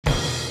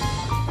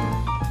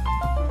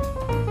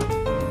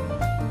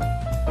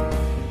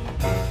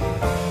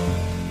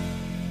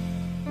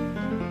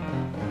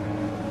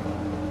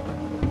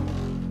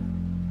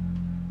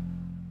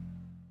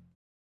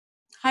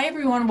Hi,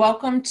 everyone.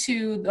 Welcome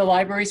to the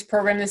library's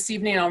program this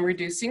evening on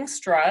reducing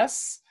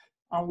stress.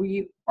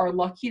 We are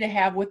lucky to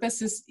have with us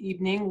this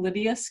evening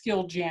Lydia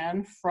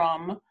Skiljan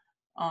from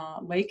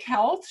Lake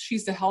Health.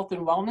 She's the health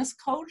and wellness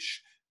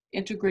coach,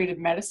 integrated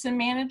medicine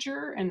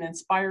manager, and the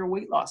Inspire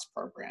weight loss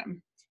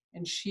program.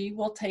 And she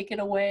will take it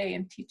away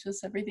and teach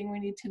us everything we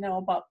need to know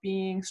about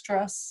being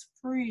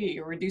stress-free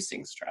or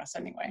reducing stress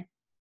anyway.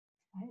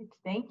 Right.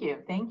 Thank you.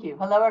 Thank you.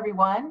 Hello,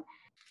 everyone.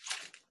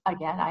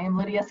 Again, I am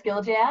Lydia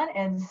Skiljan,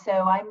 and so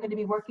I'm going to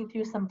be working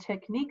through some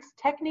techniques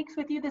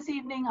with you this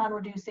evening on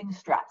reducing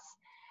stress.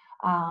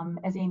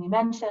 As Amy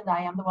mentioned,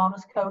 I am the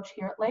wellness coach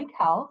here at Lake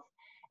Health,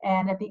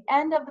 and at the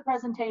end of the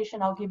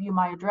presentation, I'll give you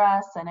my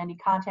address and any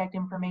contact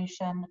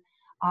information.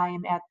 I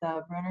am at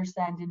the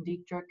Brennersend and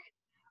Dietrich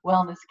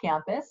Wellness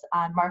Campus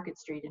on Market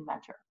Street in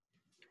Mentor.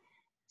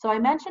 So I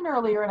mentioned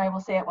earlier, and I will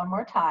say it one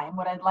more time,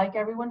 what I'd like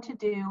everyone to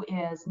do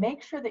is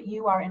make sure that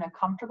you are in a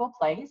comfortable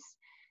place.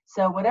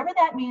 So whatever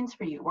that means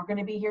for you, we're going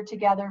to be here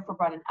together for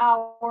about an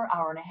hour,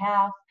 hour and a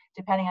half,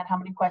 depending on how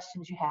many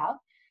questions you have.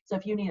 So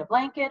if you need a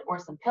blanket or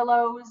some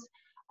pillows,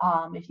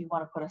 if you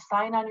want to put a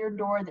sign on your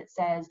door that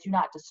says do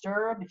not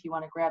disturb, if you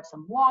want to grab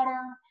some water,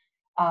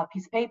 a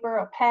piece of paper,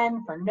 a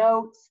pen for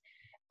notes.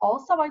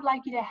 Also, I'd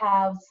like you to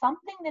have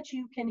something that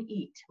you can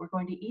eat. We're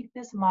going to eat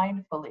this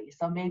mindfully.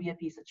 So maybe a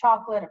piece of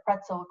chocolate, a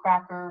pretzel, a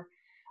cracker,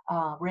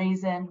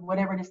 raisin,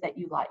 whatever it is that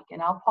you like.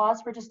 And I'll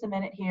pause for just a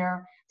minute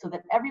here so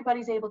that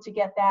everybody's able to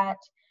get that.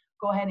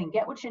 Go ahead and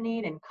get what you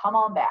need and come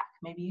on back.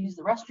 Maybe use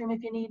the restroom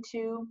if you need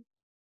to.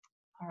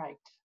 All right.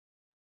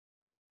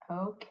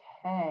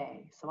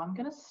 Okay, so I'm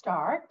going to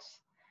start.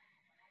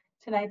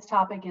 Tonight's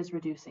topic is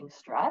reducing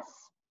stress.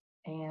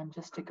 And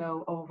just to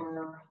go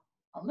over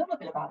a little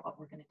bit about what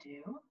we're going to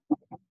do.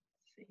 Let's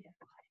see.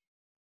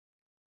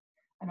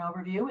 An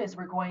overview is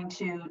we're going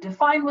to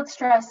define what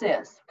stress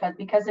is,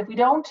 because if we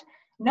don't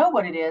know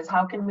what it is,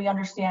 how can we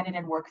understand it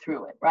and work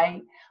through it,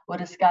 right? We'll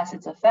discuss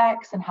its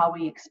effects and how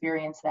we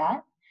experience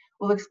that.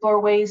 We'll explore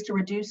ways to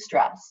reduce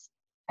stress,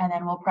 and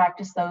then we'll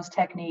practice those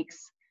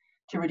techniques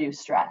to reduce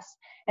stress.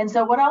 And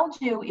so what I'll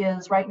do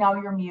is, right now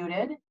you're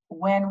muted.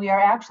 When we are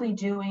actually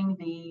doing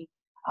the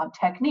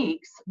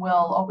techniques,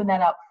 we'll open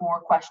that up for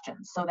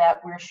questions so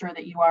that we're sure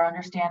that you are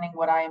understanding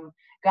what I'm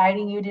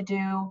guiding you to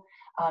do.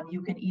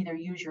 You can either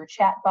use your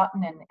chat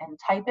button and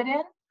type it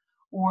in,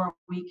 or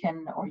you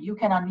can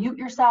unmute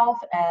yourself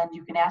and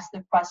you can ask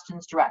the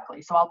questions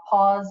directly. So I'll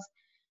pause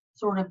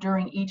sort of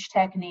during each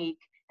technique,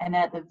 and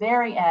then at the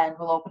very end,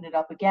 we'll open it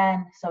up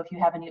again. So if you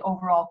have any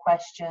overall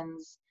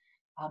questions,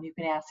 you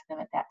can ask them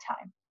at that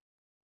time.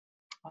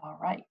 All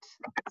right,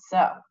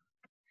 so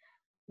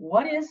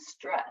what is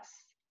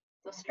stress?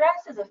 So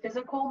stress is a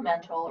physical,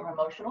 mental, or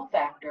emotional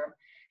factor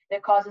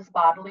that causes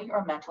bodily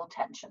or mental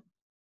tension.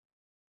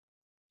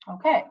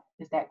 Okay,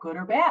 is that good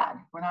or bad?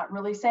 We're not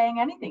really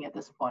saying anything at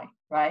this point,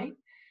 right?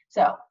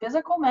 So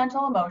physical,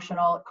 mental,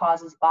 emotional, it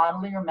causes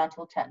bodily or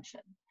mental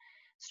tension.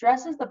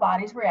 Stress is the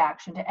body's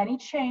reaction to any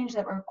change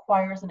that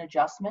requires an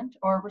adjustment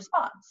or a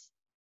response.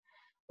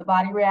 The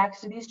body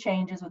reacts to these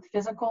changes with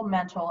physical,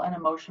 mental, and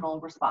emotional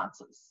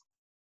responses.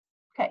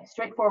 Okay,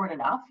 straightforward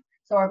enough.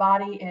 So our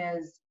body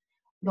is,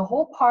 the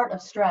whole part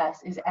of stress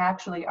is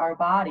actually our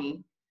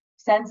body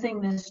sensing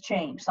this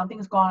change.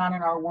 Something's gone on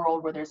in our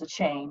world where there's a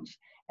change,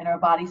 and our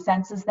body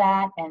senses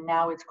that, and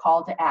now it's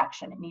called to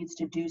action. It needs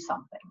to do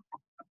something.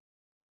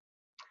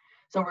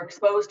 So we're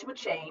exposed to a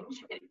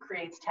change. It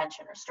creates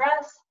tension or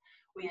stress.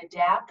 We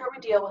adapt or we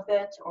deal with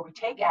it, or we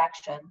take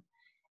action.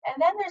 And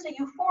then there's a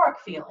euphoric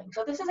feeling.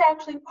 So this is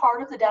actually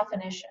part of the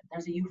definition.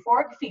 There's a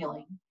euphoric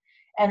feeling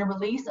and a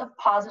release of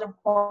positive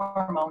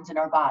hormones in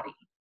our body.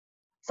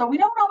 So we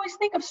don't always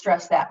think of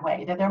stress that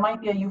way, that there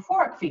might be a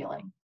euphoric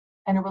feeling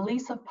and a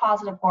release of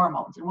positive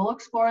hormones. And we'll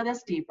explore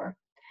this deeper.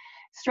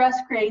 Stress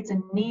creates a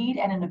need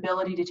and an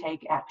ability to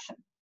take action.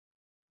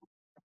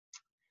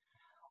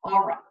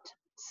 All right,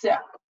 so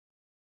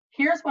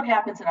here's what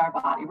happens in our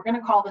body. We're going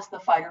to call this the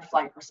fight or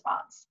flight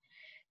response.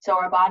 So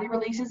our body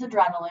releases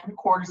adrenaline,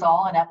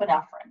 cortisol, and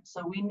epinephrine.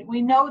 So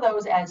we know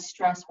those as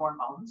stress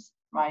hormones,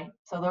 right?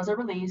 So those are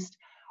released.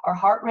 Our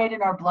heart rate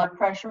and our blood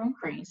pressure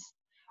increase.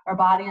 Our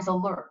body is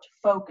alert,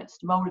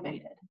 focused,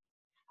 motivated.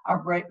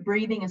 Our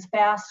breathing is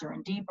faster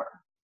and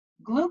deeper.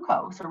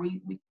 Glucose, or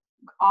we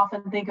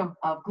often think of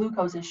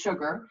glucose as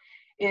sugar,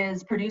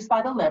 is produced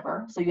by the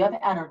liver. So you have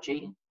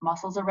energy.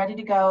 Muscles are ready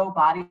to go.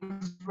 Body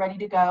is ready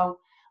to go.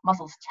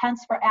 Muscles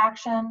tense for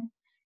action.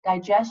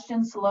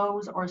 Digestion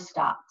slows or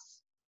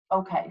stops.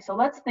 Okay, so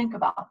let's think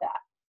about that.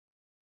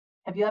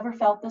 Have you ever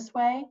felt this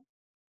way?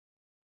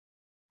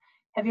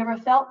 Have you ever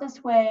felt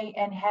this way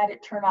and had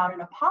it turn out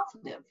in a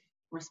positive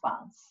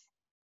response?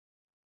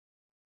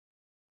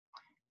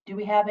 Do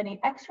we have any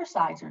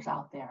exercisers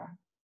out there,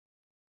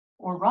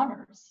 or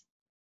runners,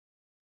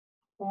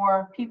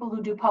 or people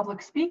who do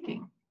public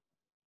speaking?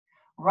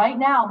 Right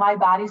now, my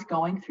body's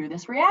going through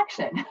this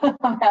reaction.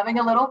 I'm having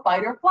a little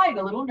fight or flight,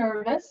 a little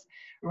nervous,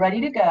 ready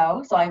to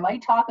go. So I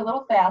might talk a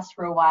little fast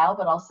for a while,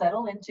 but I'll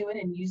settle into it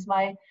and use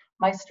my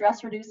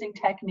stress reducing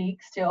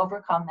techniques to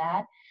overcome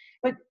that.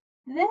 But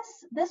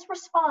This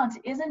response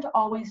isn't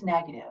always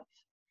negative,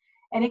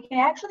 and it can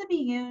actually be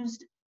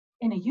used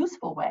in a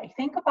useful way.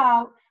 Think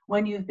about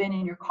when you've been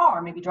in your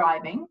car, maybe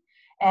driving,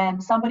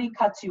 and somebody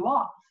cuts you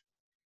off.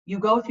 You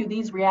go through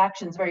these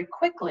reactions very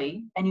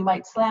quickly, and you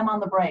might slam on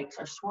the brakes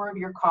or swerve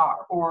your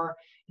car, or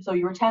so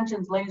your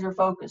attention's laser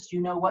focused.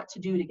 You know what to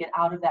do to get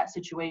out of that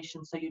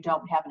situation so you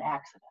don't have an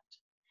accident.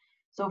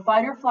 So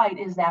fight or flight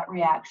is that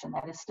reaction.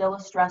 That is still a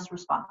stress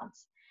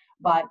response.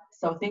 But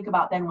so think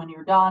about then when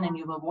you're done and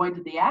you've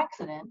avoided the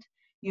accident,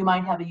 you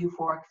might have a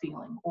euphoric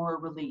feeling or a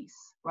release,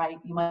 right?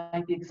 You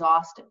might be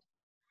exhausted.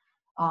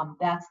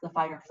 That's the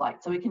fight or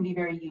flight. So it can be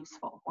very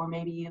useful. Or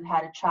maybe you've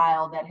had a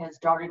child that has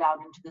darted out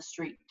into the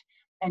street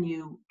and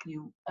you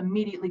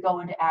immediately go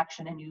into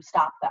action and you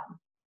stop them,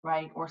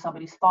 right? Or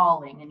somebody's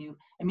falling and you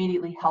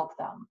immediately help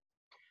them.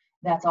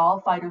 That's all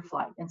fight or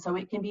flight. And so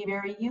it can be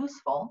very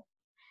useful,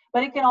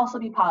 but it can also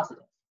be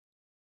positive.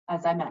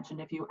 As I mentioned,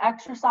 if you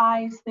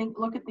exercise,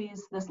 look at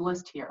this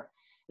list here.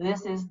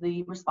 This is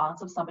the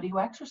response of somebody who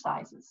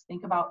exercises.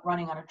 Think about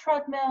running on a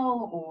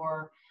treadmill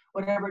or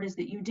whatever it is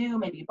that you do,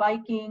 maybe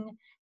biking.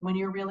 When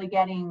you're really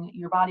getting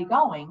your body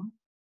going,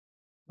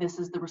 this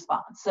is the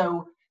response.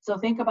 So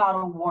think about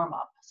a warm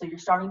up. So you're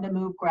starting to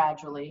move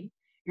gradually.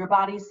 Your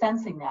body's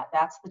sensing that.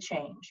 That's the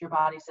change. Your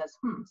body says,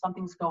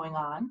 something's going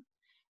on.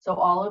 So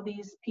all of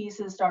these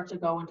pieces start to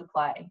go into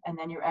play, and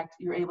then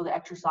you're able to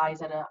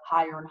exercise at a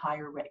higher and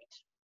higher rate.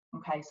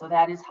 Okay, so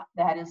that is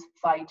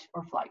fight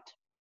or flight.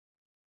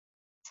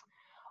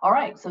 All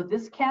right, so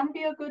this can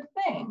be a good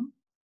thing.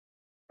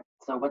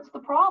 So what's the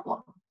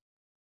problem?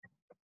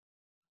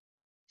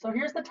 So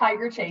here's the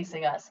tiger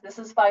chasing us. This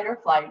is fight or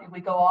flight. If we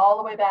go all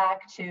the way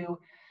back to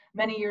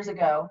many years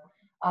ago,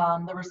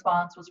 the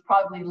response was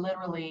probably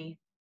literally,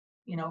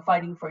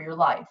 fighting for your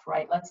life,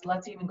 right?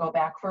 Let's even go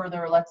back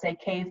further. Let's say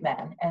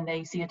cavemen, and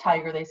they see a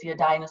tiger, they see a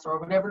dinosaur,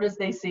 whatever it is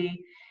they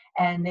see,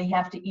 and they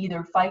have to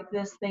either fight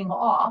this thing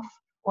off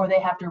or they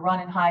have to run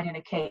and hide in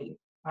a cave,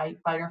 right?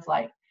 Fight or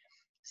flight.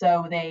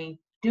 So they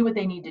do what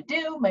they need to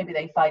do. Maybe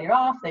they fight it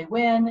off, they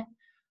win,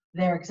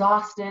 they're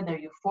exhausted, they're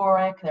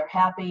euphoric, they're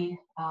happy.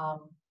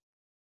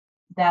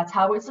 That's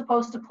how it's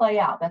supposed to play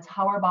out. That's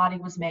how our body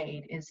was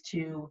made, is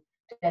to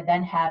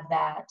then have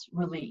that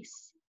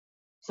release.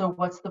 So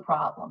what's the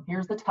problem?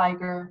 Here's the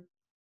tiger.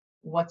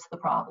 What's the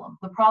problem?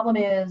 The problem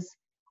is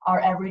our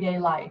everyday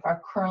life,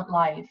 our current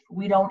life.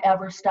 We don't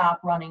ever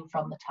stop running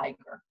from the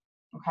tiger,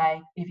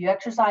 okay? If you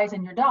exercise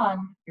and you're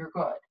done, you're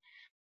good.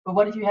 But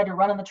what if you had to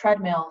run on the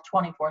treadmill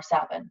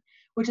 24/7,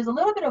 which is a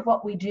little bit of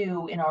what we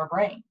do in our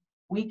brain.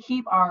 We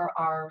keep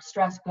our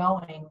stress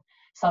going,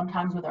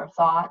 sometimes with our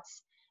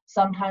thoughts,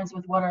 sometimes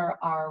with what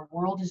our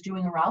world is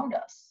doing around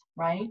us,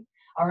 right?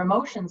 Our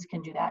emotions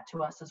can do that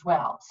to us as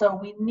well. So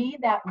we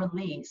need that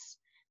release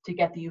to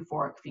get the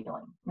euphoric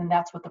feeling. And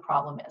that's what the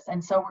problem is.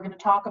 And so we're going to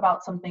talk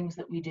about some things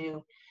that we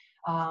do,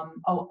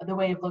 the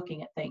way of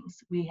looking at things.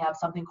 We have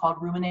something called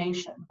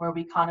rumination, where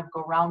we kind of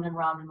go round and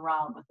round and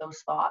round with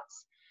those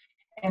thoughts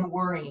and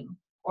worrying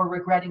or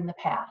regretting the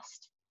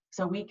past.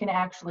 So we can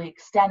actually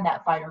extend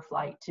that fight or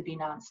flight to be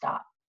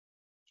nonstop.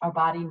 Our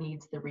body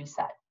needs the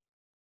reset.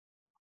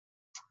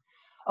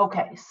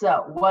 Okay,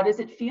 so what does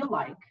it feel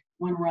like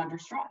when we're under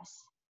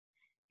stress?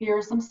 Here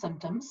are some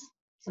symptoms,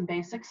 some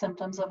basic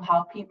symptoms of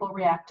how people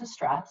react to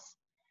stress.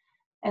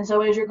 And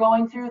so as you're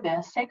going through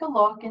this, take a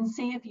look and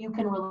see if you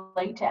can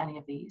relate to any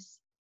of these.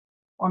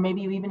 Or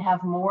maybe you even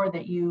have more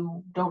that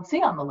you don't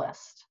see on the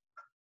list.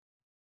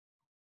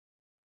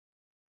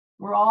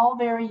 We're all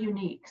very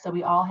unique, so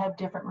we all have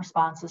different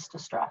responses to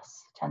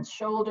stress. Tense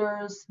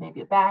shoulders,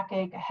 maybe a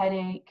backache, a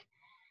headache,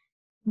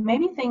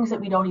 maybe things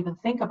that we don't even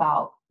think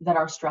about that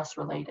are stress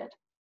related.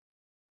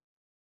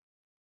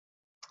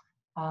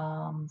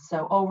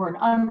 So over and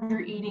under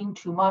eating,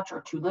 too much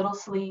or too little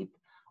sleep,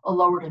 a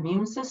lowered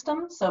immune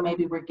system. So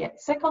maybe we get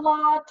sick a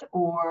lot,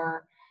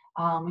 or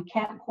we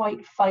can't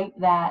quite fight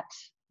that,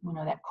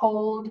 that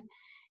cold.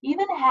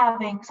 Even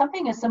having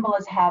something as simple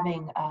as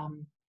having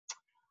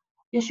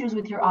issues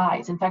with your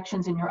eyes,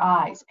 infections in your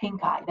eyes,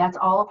 pink eye, that's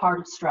all a part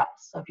of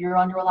stress. So if you're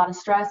under a lot of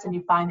stress and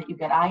you find that you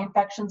get eye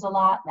infections a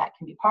lot, that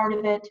can be part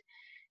of it.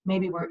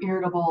 Maybe we're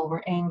irritable,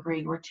 we're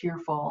angry, we're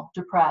tearful,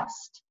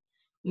 depressed.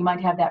 We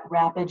might have that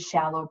rapid,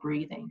 shallow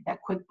breathing,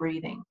 that quick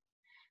breathing.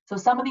 So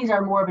some of these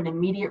are more of an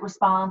immediate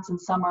response and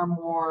some are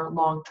more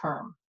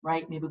long-term,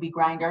 right? Maybe we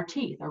grind our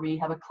teeth or we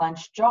have a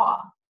clenched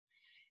jaw.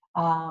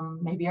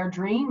 Maybe our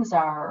dreams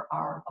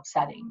are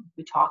upsetting.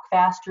 We talk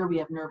faster, we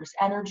have nervous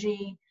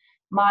energy,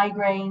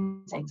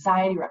 migraines,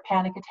 anxiety or a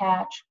panic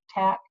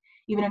attack,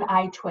 even an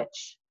eye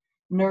twitch,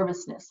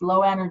 nervousness,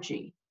 low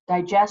energy,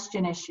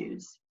 digestion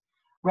issues,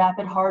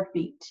 rapid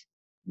heartbeat,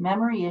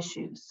 memory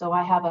issues. So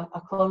I have a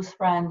close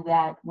friend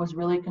that was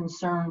really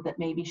concerned that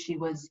maybe she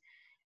was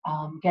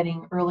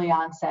getting early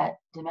onset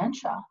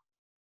dementia.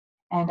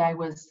 And I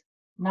was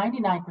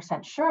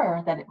 99%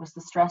 sure that it was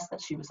the stress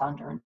that she was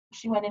under. And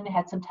she went in and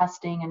had some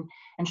testing,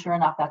 and sure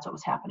enough, that's what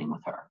was happening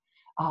with her.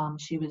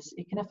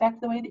 It can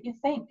affect the way that you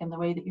think and the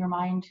way that your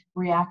mind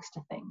reacts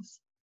to things.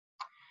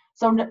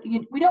 So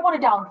we don't want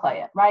to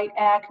downplay it, right?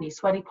 Acne,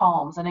 sweaty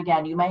palms. And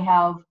again, you may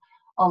have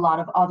a lot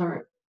of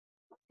other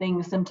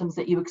things, symptoms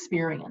that you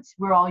experience.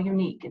 We're all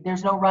unique.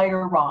 There's no right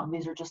or wrong.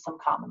 These are just some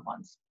common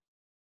ones.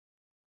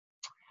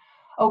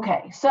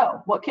 Okay,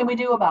 so what can we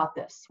do about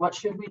this? What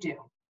should we do?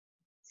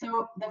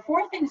 So the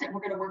 4 things that we're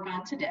going to work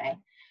on today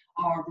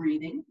are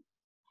breathing,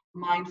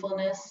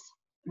 mindfulness,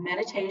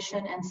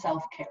 meditation, and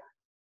self-care.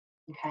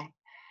 Okay,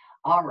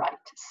 all right,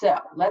 so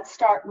let's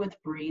start with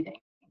breathing.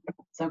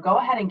 So go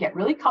ahead and get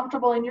really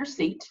comfortable in your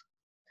seat.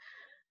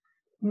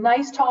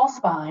 Nice tall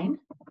spine.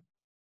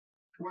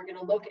 We're going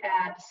to look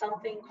at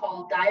something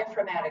called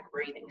diaphragmatic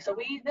breathing. So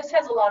this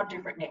has a lot of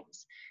different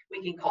names.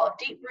 We can call it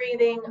deep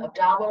breathing,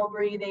 abdominal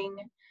breathing,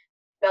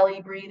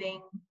 belly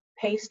breathing,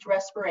 paced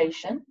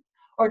respiration,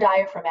 or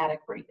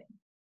diaphragmatic breathing.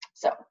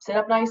 So sit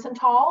up nice and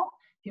tall.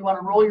 If you want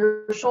to roll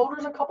your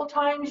shoulders a couple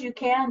times, you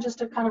can, just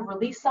to kind of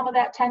release some of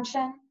that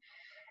tension.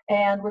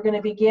 And we're going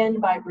to begin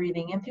by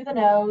breathing in through the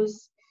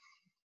nose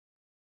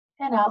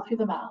and out through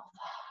the mouth.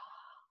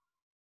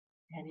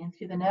 And in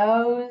through the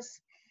nose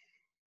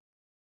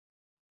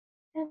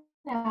and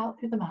out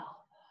through the mouth.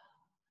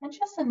 And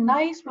just a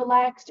nice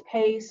relaxed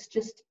pace,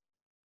 just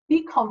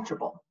be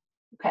comfortable.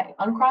 Okay,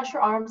 uncross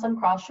your arms,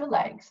 uncross your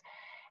legs.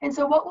 And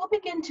so what we'll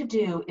begin to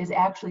do is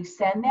actually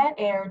send that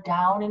air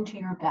down into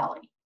your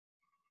belly.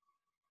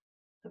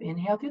 So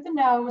inhale through the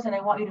nose, and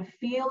I want you to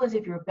feel as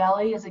if your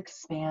belly is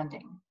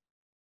expanding.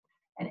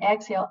 And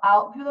exhale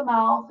out through the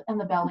mouth, and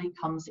the belly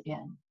comes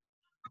in.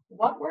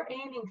 What we're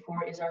aiming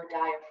for is our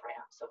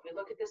diaphragm. So if we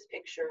look at this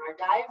picture, our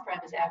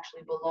diaphragm is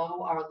actually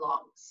below our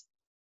lungs.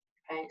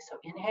 Okay, so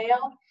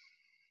inhale.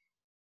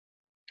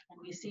 And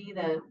we see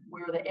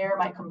where the air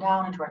might come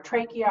down into our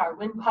trachea, our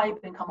windpipe,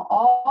 and come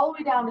all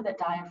the way down to that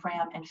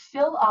diaphragm and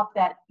fill up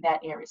that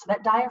area. So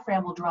that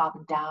diaphragm will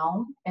drop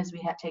down as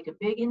we take a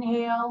big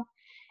inhale,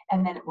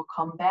 and then it will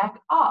come back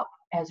up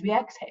as we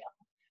exhale.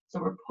 So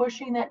we're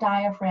pushing that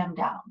diaphragm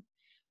down.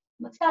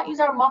 Let's not use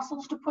our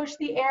muscles to push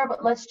the air,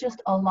 but let's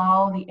just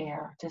allow the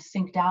air to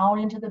sink down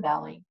into the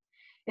belly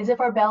as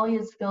if our belly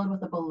is filled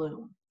with a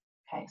balloon.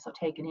 Okay, so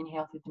take an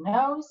inhale through the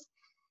nose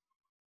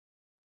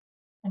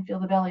and feel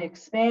the belly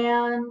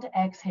expand.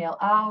 Exhale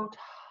out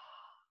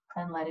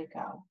and let it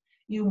go.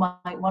 You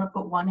might want to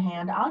put one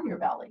hand on your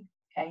belly.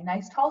 Okay,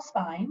 nice tall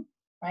spine,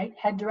 right?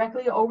 Head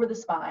directly over the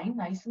spine,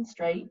 nice and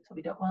straight. So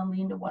we don't want to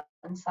lean to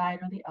one side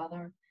or the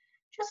other.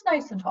 Just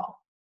nice and tall.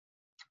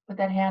 Put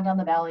that hand on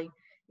the belly.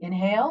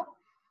 Inhale,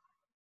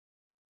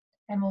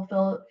 and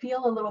we'll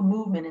feel a little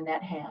movement in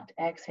that hand.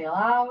 Exhale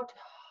out,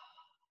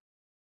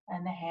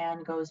 and the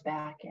hand goes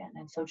back in.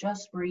 And so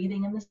just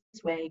breathing in this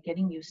way,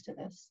 getting used to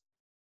this.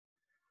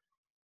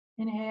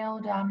 Inhale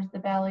down into the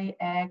belly,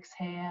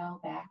 exhale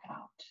back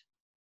out.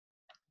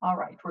 All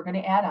right, we're going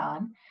to add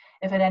on.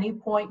 If at any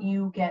point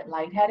you get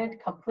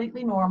lightheaded,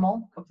 completely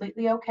normal,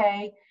 completely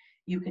okay,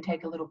 you can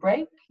take a little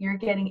break. You're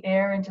getting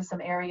air into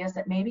some areas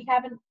that maybe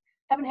haven't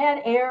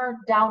had air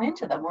down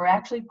into them. We're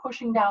actually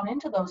pushing down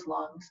into those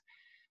lungs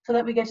so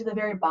that we get to the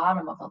very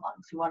bottom of the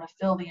lungs. We want to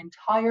fill the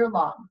entire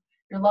lung.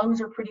 Your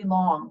lungs are pretty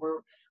long.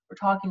 We're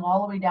talking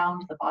all the way down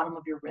to the bottom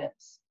of your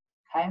ribs,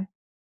 okay?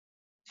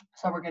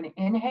 So we're going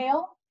to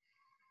inhale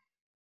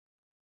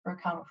for a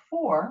count of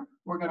 4.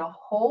 We're going to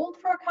hold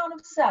for a count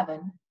of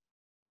 7,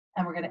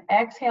 and we're going to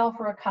exhale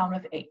for a count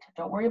of 8.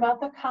 Don't worry about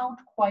the count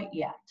quite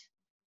yet.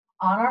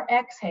 On our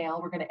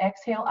exhale, we're going to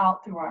exhale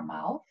out through our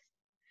mouth.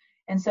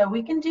 And so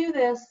we can do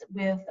this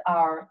with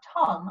our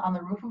tongue on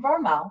the roof of our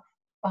mouth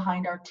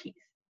behind our teeth.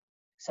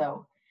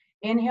 So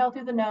inhale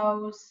through the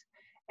nose,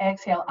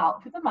 exhale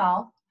out through the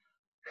mouth.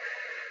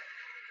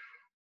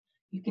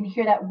 You can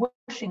hear that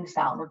whooshing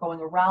sound. We're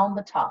going around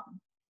the tongue.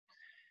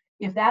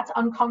 If that's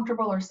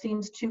uncomfortable or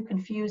seems too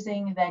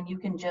confusing, then you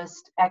can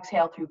just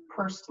exhale through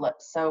pursed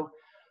lips. So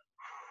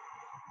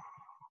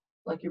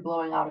like you're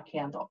blowing out a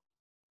candle.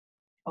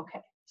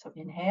 Okay, so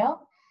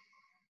inhale.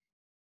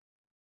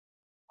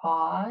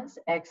 Pause,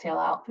 exhale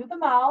out through the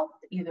mouth,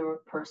 either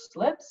pursed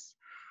lips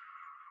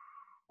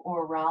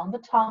or around the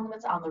tongue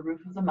that's on the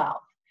roof of the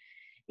mouth.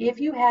 If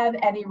you have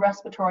any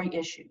respiratory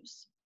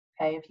issues,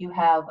 okay, if you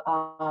have,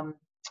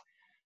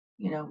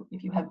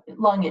 if you have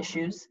lung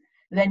issues,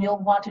 then you'll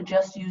want to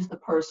just use the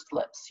pursed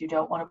lips. You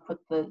don't want to put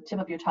the tip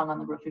of your tongue on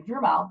the roof of your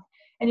mouth,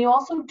 and you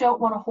also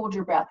don't want to hold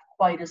your breath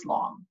quite as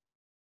long.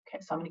 Okay,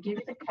 so I'm going to give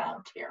you the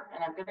count here,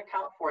 and I'm going to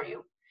count for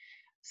you.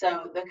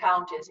 So the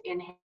count is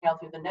inhale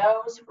through the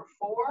nose for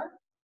 4,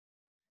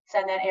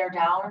 send that air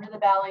down into the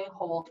belly,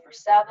 hold for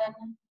 7,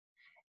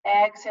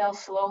 exhale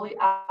slowly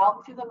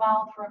out through the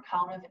mouth for a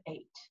count of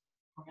 8.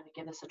 We're going to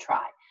give this a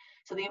try.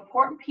 So the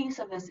important piece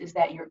of this is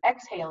that you're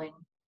exhaling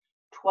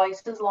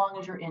twice as long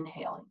as you're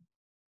inhaling.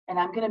 And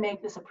I'm going to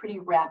make this a pretty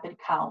rapid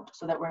count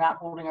so that we're not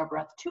holding our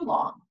breath too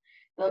long.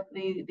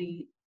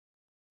 The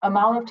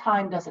amount of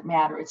time doesn't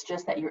matter. It's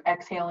just that you're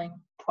exhaling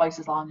twice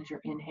as long as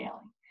you're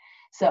inhaling.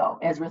 So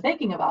as we're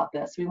thinking about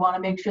this, we want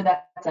to make sure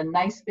that's a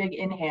nice big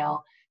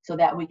inhale so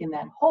that we can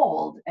then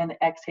hold and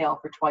exhale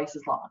for twice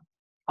as long.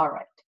 All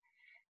right.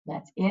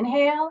 Let's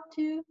inhale,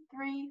 2,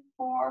 3,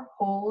 4,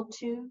 hold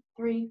 2,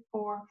 3,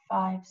 4,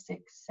 5,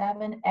 6,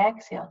 7.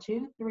 Exhale,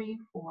 2, 3,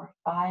 4,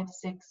 5,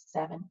 6,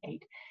 7,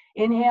 8.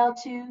 Inhale,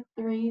 2,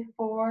 3,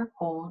 4,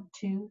 hold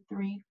 2,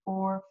 3,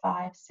 4,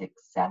 5, 6,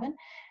 7.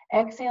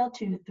 Exhale,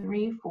 2,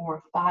 3,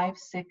 4, 5,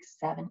 6,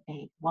 7,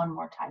 8. One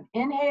more time.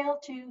 Inhale,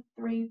 2,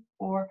 3,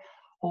 4,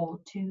 hold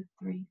 2,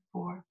 3,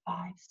 4,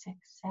 5, 6,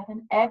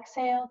 7.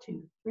 Exhale,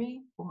 2,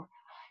 3, 4,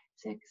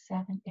 6,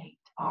 7, 8.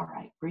 All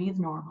right, breathe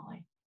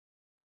normally.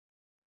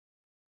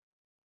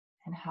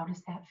 And how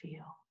does that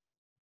feel?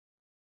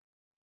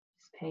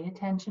 Just pay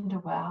attention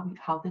to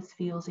how this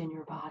feels in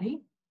your body.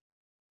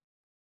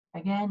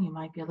 Again, you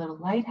might be a little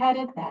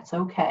lightheaded. That's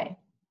okay.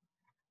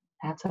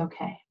 That's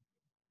okay.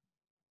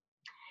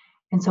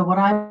 And so what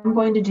I'm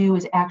going to do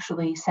is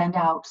actually send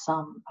out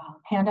some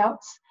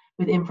handouts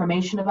with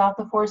information about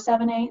the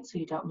 478. So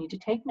you don't need to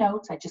take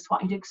notes. I just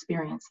want you to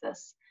experience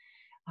this.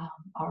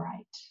 All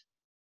right.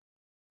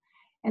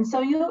 And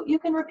so you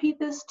can repeat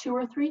this 2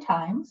 or 3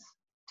 times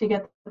to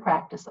get the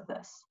practice of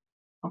this.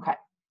 Okay.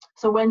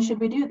 So when should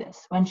we do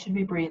this? When should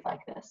we breathe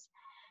like this?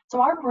 So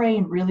our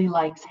brain really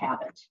likes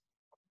habit.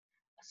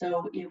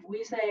 So if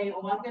we say,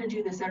 oh, I'm going to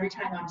do this every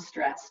time I'm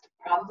stressed,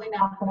 probably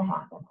not going to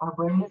happen. Our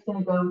brain is going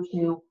to go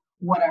to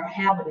what our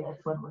habit is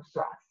when we're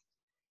stressed.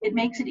 It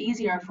makes it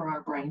easier for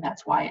our brain.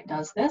 That's why it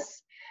does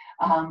this.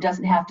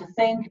 Doesn't have to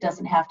think,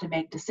 doesn't have to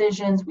make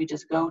decisions. We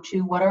just go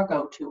to what our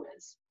go-to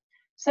is.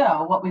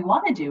 So what we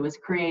want to do is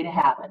create a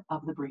habit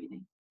of the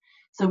breathing.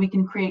 So we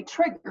can create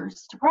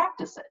triggers to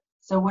practice it.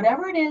 So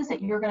whatever it is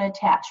that you're going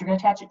to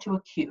attach it to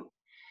a cue.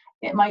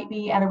 It might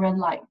be at a red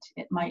light.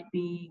 It might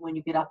be when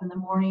you get up in the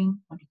morning,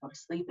 when you go to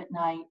sleep at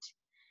night,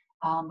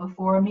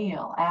 before a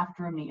meal,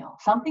 after a meal,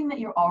 something that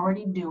you're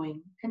already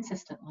doing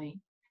consistently.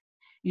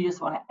 You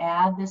just want to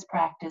add this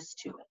practice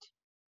to it.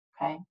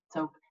 Okay,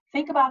 so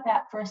think about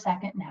that for a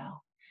second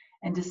now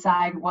and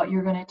decide what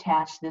you're going to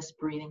attach this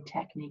breathing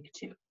technique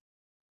to.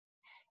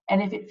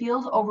 And if it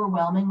feels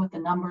overwhelming with the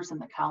numbers and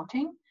the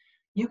counting,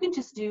 you can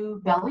just do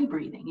belly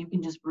breathing. You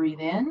can just breathe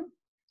in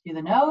through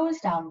the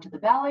nose, down to the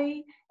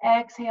belly,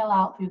 exhale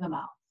out through the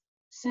mouth.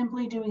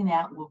 Simply doing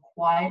that will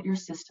quiet your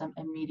system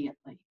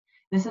immediately.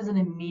 This is an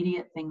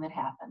immediate thing that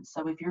happens.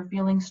 So if you're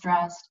feeling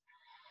stressed,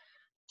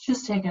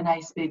 just take a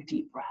nice big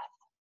deep breath.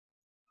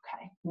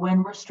 Okay.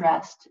 When we're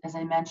stressed, as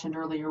I mentioned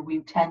earlier, we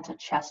tend to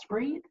chest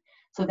breathe.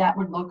 So that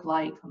would look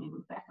like, let me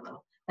move back a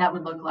little. That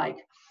would look like,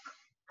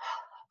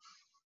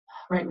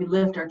 right, we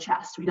lift our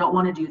chest. We don't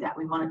want to do that.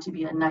 We want it to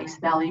be a nice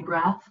belly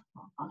breath.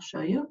 I'll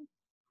show you.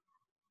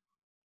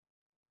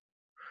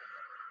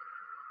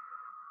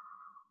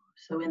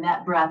 So in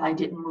that breath, I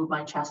didn't move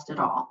my chest at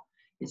all.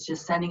 It's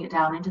just sending it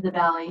down into the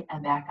belly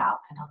and back out.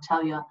 And I'll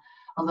tell you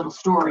a little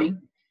story.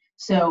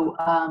 So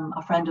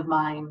a friend of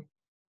mine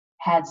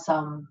had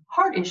some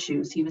heart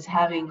issues. He was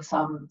having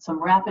some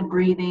rapid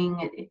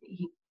breathing.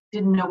 He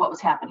didn't know what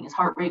was happening. His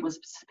heart rate was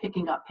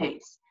picking up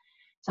pace.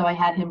 So I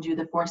had him do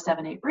the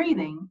 4-7-8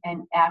 breathing.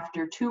 And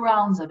after 2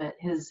 rounds of it,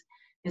 his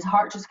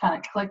heart just kind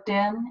of clicked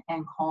in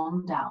and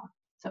calmed down.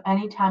 So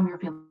anytime you're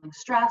feeling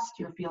stressed,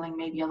 you're feeling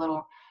maybe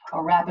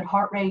a rapid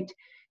heart rate,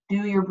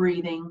 do your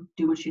breathing,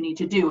 do what you need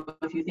to do.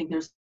 If you think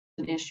there's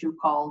an issue,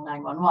 call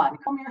 911,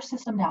 calm your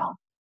system down.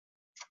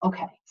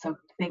 Okay, so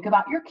think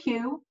about your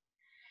cue.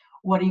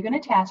 What are you going to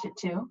attach it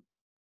to?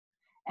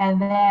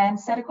 And then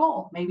set a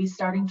goal. Maybe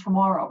starting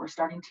tomorrow or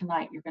starting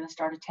tonight, you're going to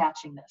start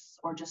attaching this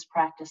or just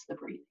practice the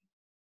breathing.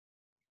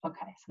 Okay,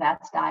 so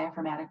that's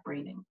diaphragmatic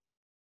breathing.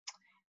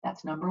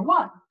 That's number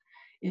 1.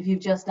 If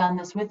you've just done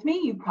this with me,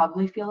 you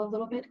probably feel a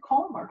little bit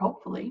calmer,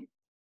 hopefully.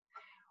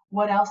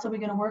 What else are we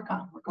going to work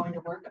on? We're going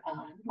to work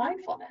on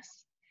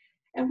mindfulness.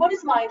 And what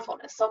is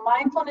mindfulness? So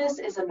mindfulness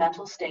is a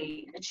mental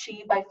state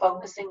achieved by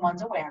focusing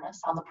one's awareness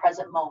on the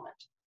present moment,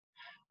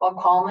 while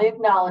calmly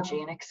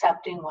acknowledging and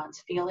accepting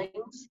one's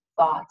feelings,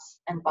 thoughts,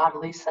 and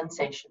bodily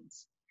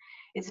sensations.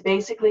 It's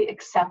basically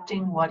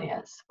accepting what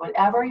is,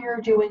 whatever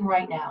you're doing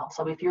right now.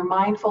 So if you're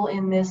mindful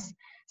in this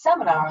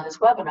seminar, this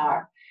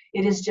webinar,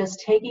 it is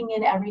just taking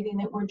in everything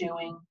that we're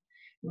doing,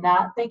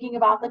 not thinking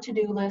about the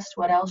to-do list,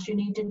 what else you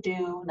need to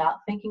do, not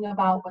thinking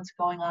about what's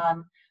going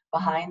on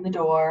behind the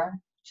door,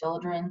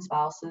 children,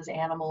 spouses,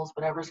 animals,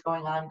 whatever's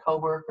going on,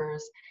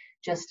 coworkers,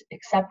 just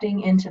accepting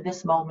into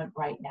this moment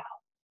right now.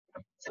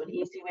 So an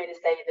easy way to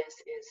say this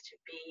is to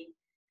be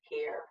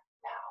here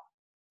now,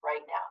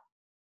 right now.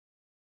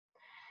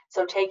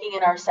 So taking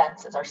in our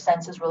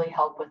senses really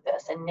help with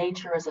this. And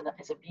nature is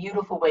a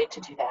beautiful way to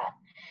do that.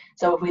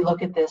 So if we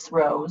look at this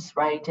rose,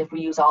 right, if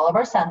we use all of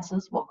our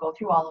senses, we'll go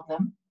through all of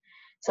them.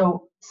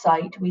 So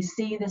sight, we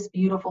see this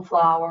beautiful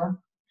flower,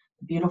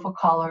 beautiful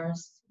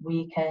colors.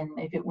 We can,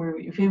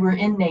 if we were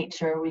in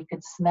nature, we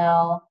could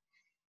smell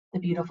the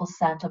beautiful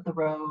scent of the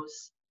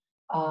rose.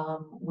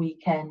 We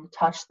can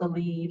touch the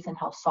leaves and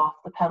how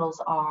soft the petals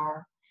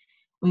are.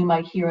 We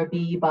might hear a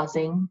bee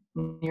buzzing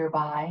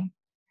nearby.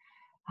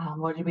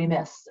 What did we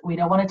miss? We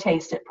don't want to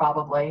taste it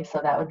probably,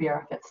 so that would be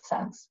our 5th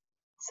sense.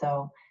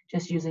 So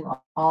just using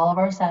all of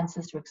our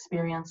senses to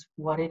experience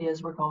what it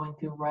is we're going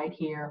through right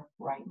here,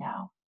 right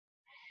now.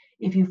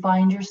 If you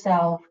find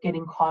yourself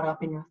getting caught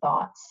up in your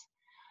thoughts,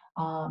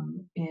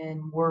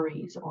 in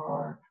worries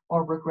or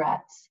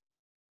regrets,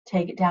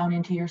 take it down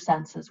into your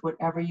senses,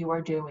 whatever you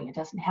are doing. It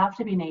doesn't have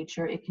to be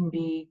nature. It can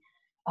be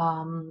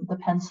the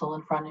pencil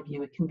in front of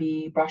you. It can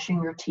be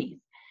brushing your teeth.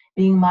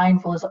 Being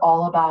mindful is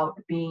all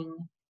about being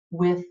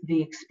with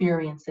the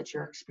experience that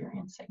you're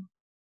experiencing.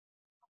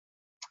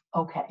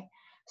 Okay,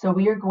 so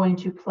we are going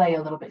to play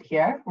a little bit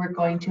here. We're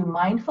going to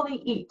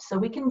mindfully eat. So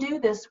we can do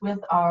this with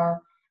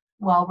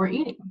while we're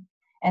eating.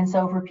 And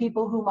so for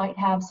people who might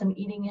have some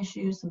eating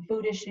issues, some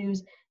food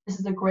issues, this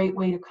is a great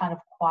way to kind of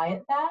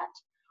quiet that,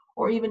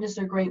 or even just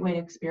a great way to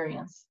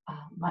experience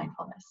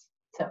mindfulness.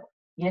 So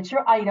get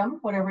your item,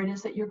 whatever it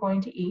is that you're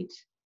going to eat.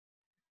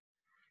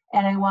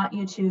 And I want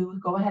you to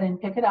go ahead and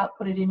pick it up,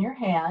 put it in your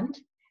hand.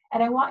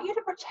 And I want you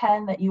to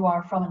pretend that you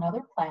are from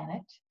another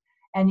planet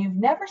and you've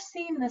never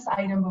seen this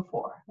item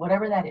before,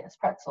 whatever that is,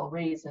 pretzel,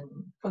 raisin,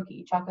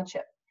 cookie, chocolate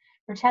chip.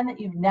 Pretend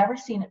that you've never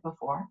seen it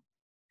before.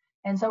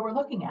 And so we're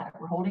looking at it.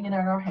 We're holding it in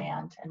our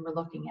hand and we're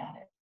looking at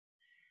it.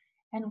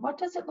 And what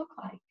does it look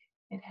like?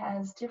 It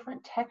has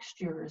different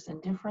textures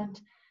and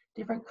different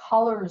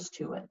colors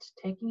to it,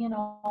 taking in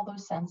all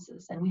those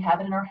senses. And we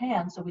have it in our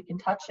hand so we can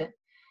touch it.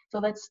 So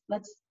let's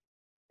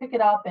pick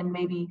it up and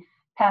maybe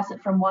pass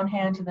it from one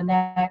hand to the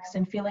next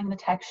and feeling the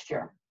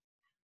texture.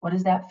 What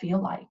does that feel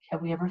like?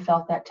 Have we ever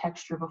felt that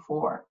texture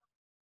before?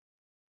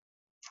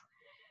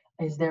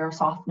 Is there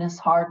softness,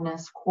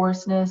 hardness,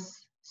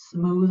 coarseness,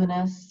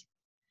 smoothness?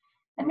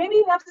 And maybe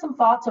you have some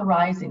thoughts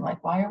arising,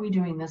 like, why are we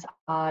doing this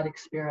odd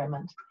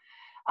experiment?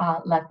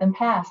 Let them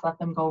pass, let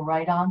them go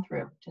right on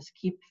through. Just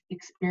keep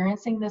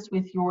experiencing this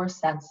with your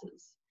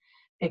senses.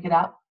 Pick it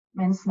up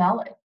and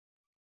smell it.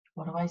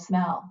 What do I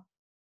smell?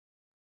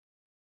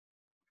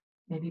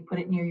 Maybe put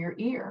it near your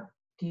ear.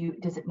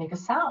 Does it make a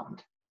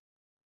sound?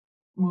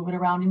 Move it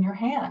around in your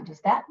hand.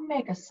 Does that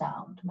make a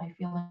sound? Am I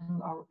feeling,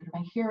 or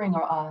am I hearing,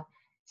 or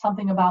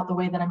something about the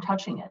way that I'm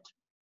touching it?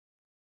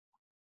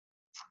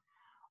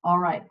 All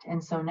right,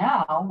 and so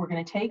now we're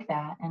going to take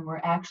that, and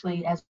we're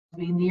actually, as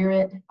we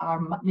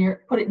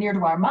put it near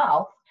to our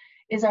mouth,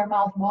 is our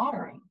mouth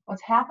watering?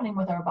 What's happening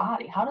with our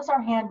body? How does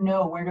our hand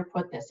know where to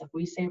put this? If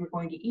we say we're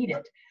going to eat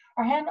it,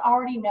 our hand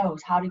already knows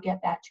how to get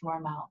that to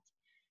our mouth.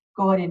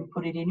 Go ahead and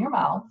put it in your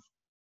mouth.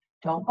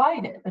 Don't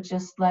bite it, but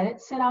just let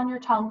it sit on your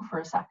tongue for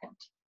a second.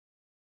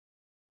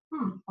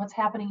 What's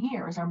happening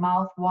here? Is our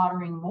mouth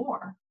watering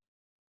more?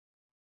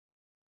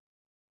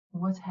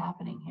 What's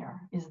happening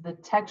here? Is the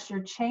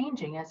texture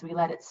changing as we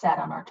let it set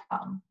on our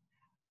tongue?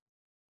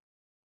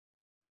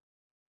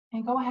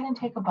 And go ahead and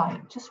take a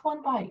bite, just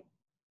one bite.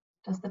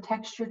 Does the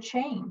texture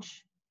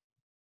change?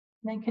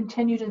 And then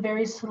continue to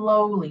very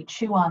slowly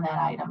chew on that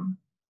item.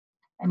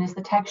 And is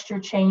the texture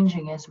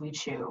changing as we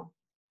chew?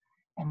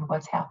 And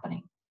what's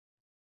happening?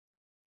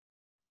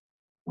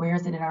 Where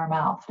is it in our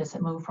mouth? Does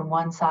it move from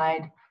one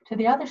side to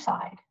the other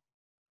side?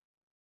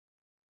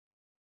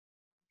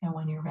 And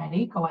when you're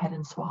ready, go ahead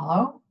and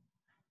swallow.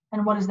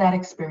 And what is that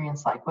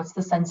experience like? What's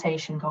the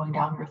sensation going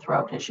down your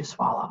throat as you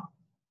swallow?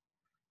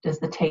 Does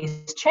the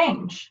taste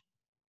change?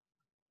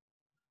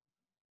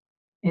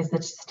 Is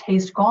the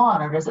taste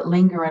gone, or does it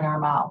linger in our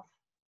mouth?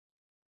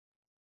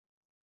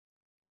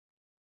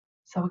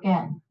 So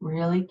again,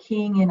 really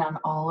keying in on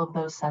all of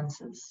those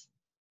senses.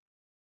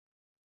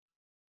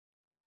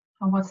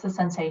 And what's the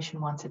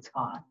sensation once it's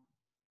gone?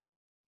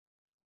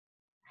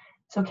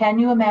 So can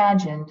you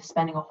imagine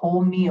spending a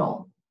whole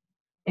meal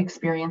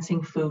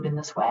experiencing food in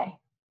this way?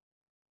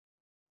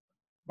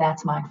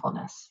 That's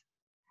mindfulness.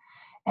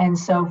 And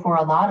so for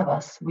a lot of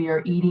us, we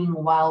are eating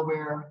while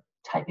we're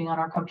typing on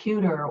our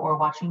computer or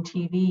watching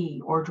TV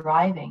or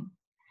driving.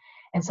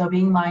 And so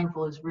being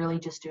mindful is really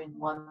just doing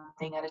one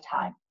thing at a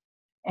time.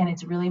 And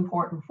it's really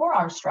important for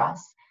our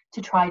stress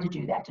to try to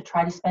do that, to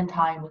try to spend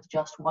time with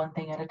just one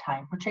thing at a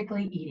time,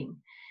 particularly eating.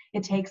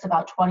 It takes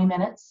about 20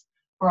 minutes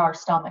for our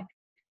stomach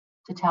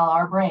to tell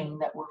our brain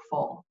that we're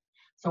full.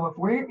 So if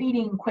we're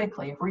eating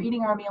quickly, if we're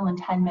eating our meal in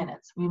 10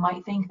 minutes, we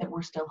might think that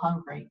we're still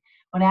hungry,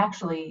 when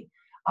actually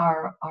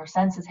our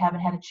senses haven't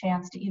had a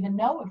chance to even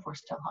know if we're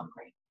still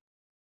hungry.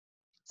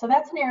 So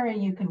that's an area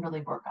you can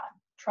really work on.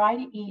 Try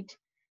to eat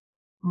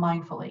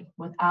mindfully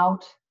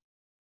without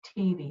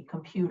TV,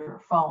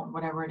 computer, phone,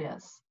 whatever it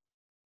is,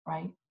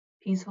 right?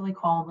 Peacefully,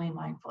 calmly,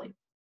 mindfully.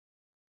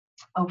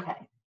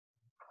 Okay.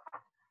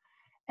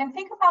 And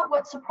think about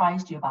what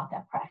surprised you about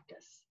that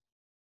practice.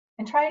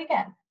 And try it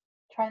again.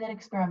 Try that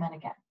experiment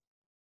again.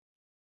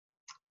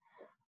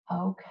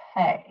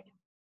 Okay.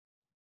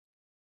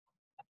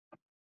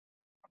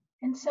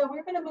 And so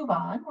we're going to move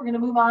on. We're going to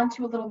move on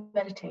to a little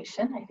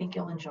meditation. I think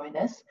you'll enjoy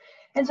this.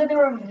 And so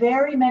there are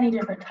very many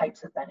different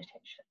types of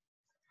meditation.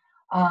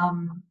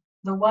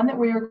 The one that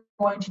we are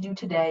going to do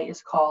today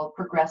is called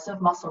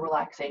progressive muscle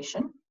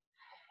relaxation.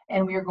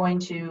 And we are going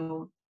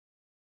to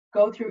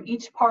go through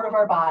each part of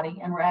our body,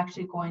 and we're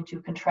actually going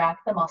to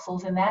contract the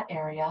muscles in that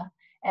area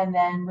and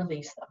then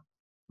release them.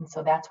 And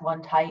so that's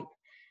one type.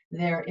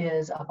 There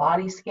is a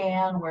body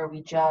scan where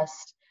we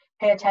just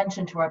pay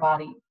attention to our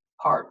body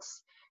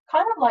parts,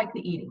 kind of like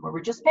the eating, where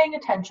we're just paying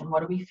attention.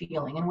 What are we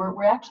feeling? And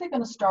we're actually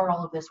going to start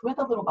all of this with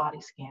a little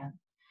body scan.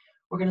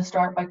 We're going to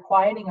start by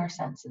quieting our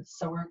senses.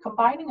 So we're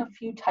combining a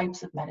few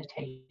types of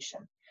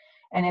meditation.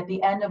 And at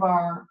the end of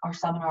our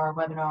seminar, our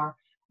webinar,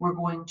 we're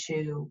going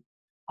to,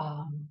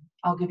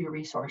 I'll give you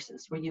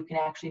resources where you can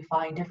actually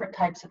find different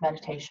types of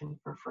meditation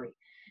for free.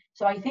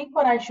 So I think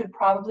what I should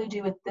probably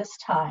do at this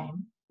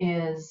time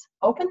is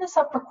open this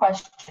up for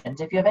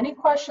questions. If you have any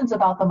questions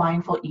about the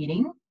mindful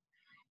eating,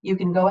 you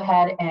can go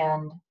ahead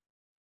and,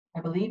 I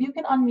believe you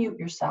can unmute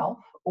yourself,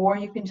 or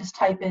you can just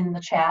type in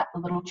the chat,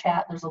 the little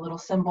chat. There's a little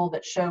symbol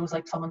that shows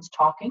like someone's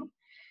talking.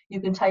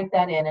 You can type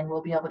that in and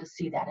we'll be able to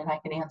see that, and I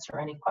can answer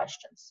any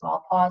questions. So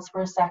I'll pause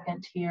for a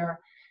second here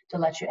to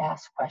let you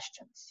ask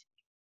questions.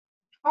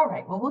 All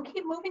right, well, we'll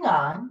keep moving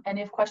on. And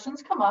if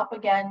questions come up,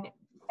 again,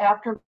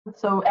 after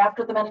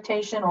the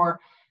meditation, or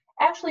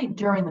actually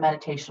during the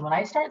meditation, when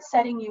I start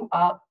setting you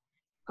up,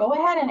 go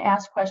ahead and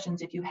ask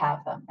questions if you have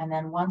them. And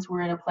then once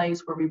we're in a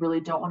place where we really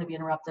don't want to be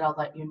interrupted, I'll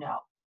let you know.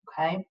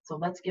 Okay, so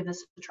let's give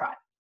this a try.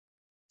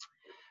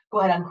 Go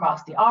ahead,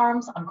 uncross the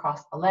arms,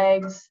 uncross the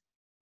legs.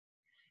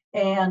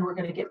 And we're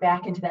going to get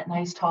back into that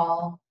nice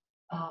tall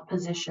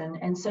position.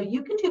 And so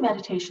you can do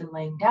meditation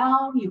laying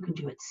down, you can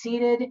do it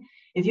seated.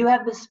 If you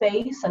have the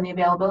space and the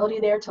availability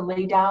there to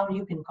lay down,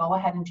 you can go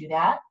ahead and do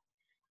that.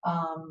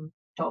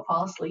 Don't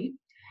fall asleep.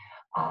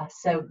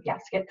 So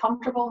yes, get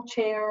comfortable,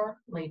 chair,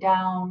 lay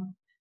down.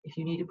 If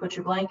you need to put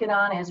your blanket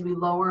on, as we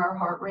lower our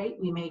heart rate,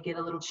 we may get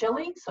a little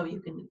chilly, so you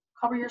can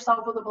cover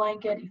yourself with a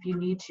blanket. If you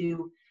need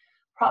to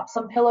prop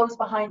some pillows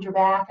behind your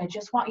back, I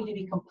just want you to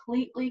be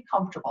completely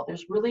comfortable.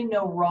 There's really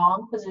no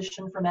wrong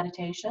position for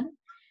meditation,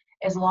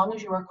 as long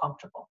as you are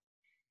comfortable.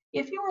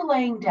 If you are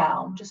laying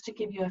down, just to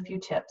give you a few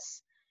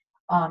tips,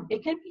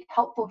 it can be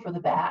helpful for the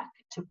back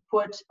to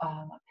put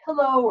a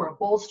pillow or a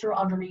bolster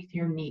underneath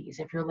your knees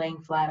if you're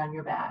laying flat on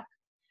your back.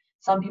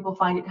 Some people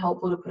find it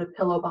helpful to put a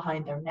pillow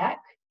behind their neck.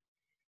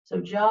 So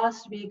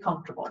just be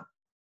comfortable.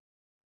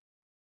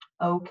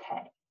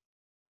 Okay.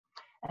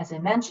 As I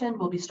mentioned,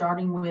 we'll be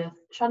starting with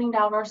shutting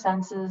down our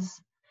senses.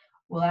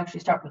 We'll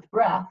actually start with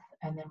breath,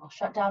 and then we'll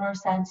shut down our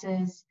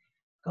senses,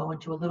 go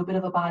into a little bit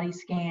of a body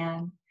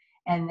scan,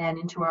 and then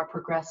into our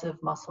progressive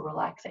muscle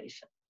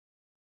relaxation.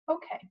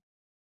 Okay,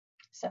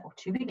 so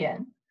to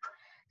begin,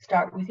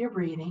 start with your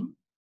breathing.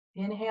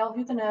 Inhale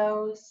through the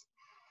nose,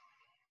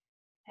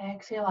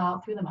 exhale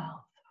out through the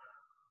mouth.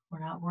 We're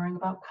not worrying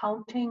about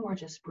counting, we're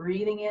just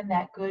breathing in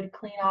that good,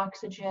 clean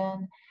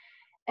oxygen,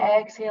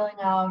 exhaling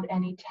out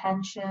any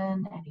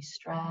tension, any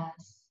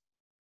stress.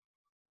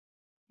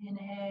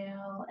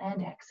 Inhale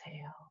and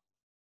exhale.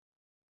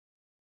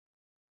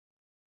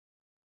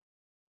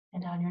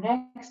 And on your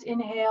next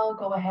inhale,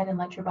 go ahead and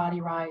let your body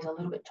rise a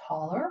little bit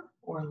taller,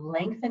 or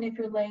lengthen if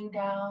you're laying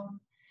down.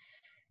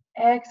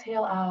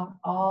 Exhale out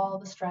all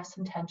the stress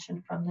and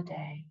tension from the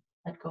day.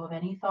 Let go of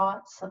any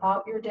thoughts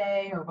about your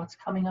day or what's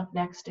coming up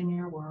next in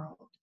your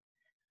world.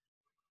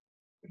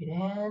 Breathe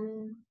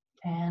in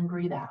and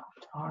breathe out.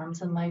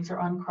 Arms and legs are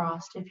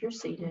uncrossed if you're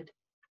seated.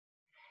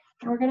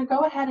 And we're going to go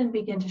ahead and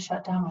begin to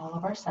shut down all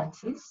of our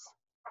senses.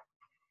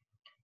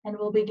 And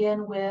we'll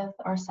begin with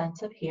our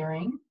sense of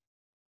hearing.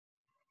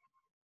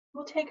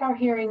 We'll take our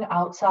hearing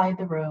outside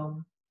the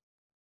room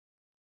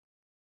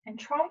and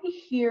try to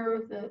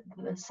hear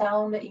the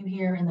sound that you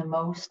hear in the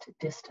most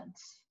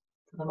distance,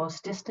 the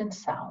most distant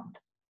sound.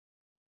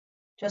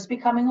 Just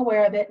becoming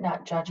aware of it,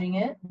 not judging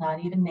it, not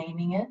even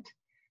naming it,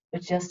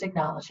 but just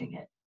acknowledging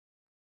it.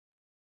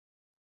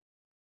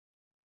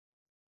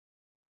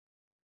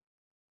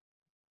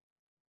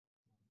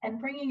 And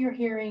bringing your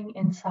hearing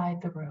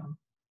inside the room.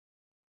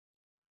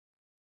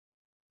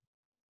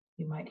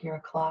 You might hear a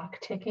clock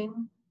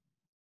ticking,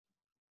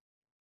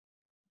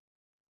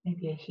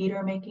 maybe a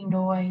heater making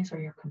noise,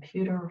 or your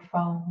computer or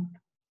phone.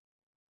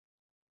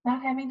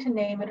 Not having to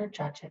name it or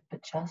judge it,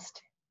 but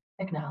just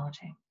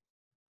acknowledging.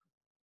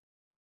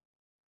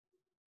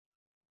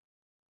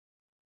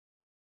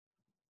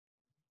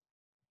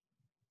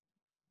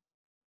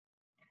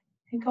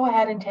 And go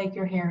ahead and take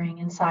your hearing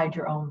inside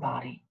your own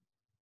body.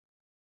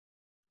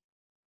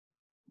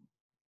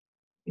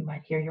 You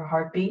might hear your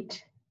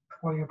heartbeat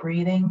or your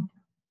breathing,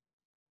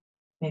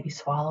 maybe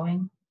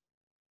swallowing.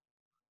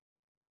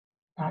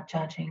 Not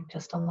judging,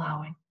 just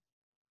allowing.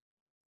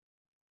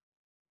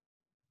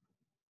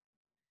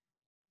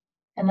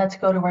 And let's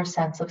go to our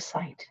sense of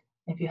sight.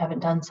 If you haven't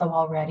done so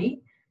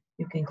already,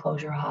 you can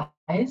close your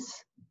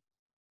eyes,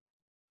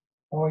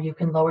 or you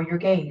can lower your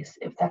gaze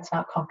if that's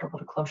not comfortable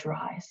to close your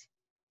eyes.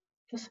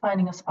 Just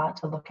finding a spot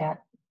to look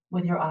at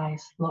with your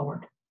eyes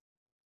lowered.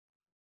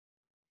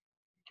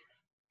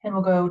 And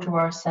we'll go to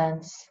our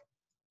sense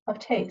of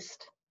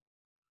taste.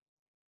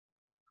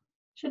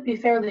 Should be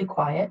fairly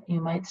quiet.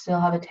 You might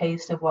still have a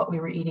taste of what we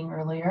were eating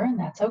earlier, and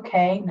that's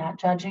okay, not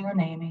judging or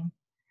naming.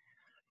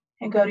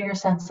 And go to your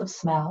sense of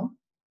smell.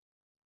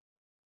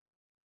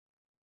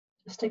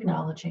 Just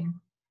acknowledging.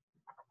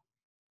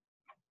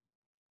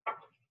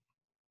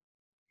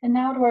 And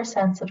now to our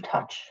sense of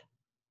touch.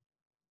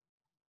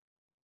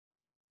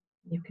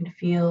 You can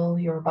feel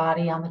your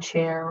body on the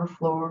chair or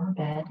floor or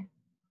bed.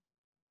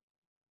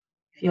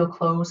 Feel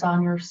clothes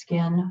on your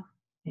skin,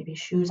 maybe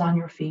shoes on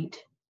your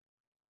feet.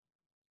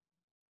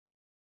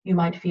 You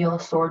might feel a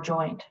sore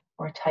joint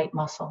or a tight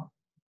muscle.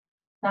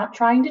 Not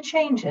trying to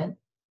change it,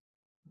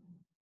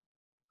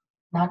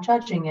 not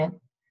judging it,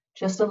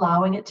 just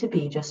allowing it to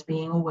be, just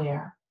being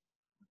aware.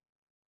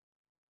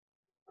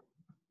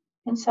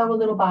 And so a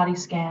little body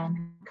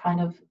scan,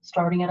 kind of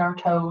starting at our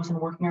toes and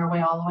working our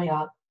way all the way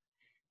up,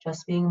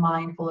 just being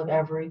mindful of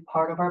every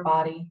part of our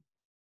body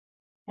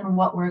and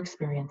what we're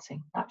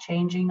experiencing, not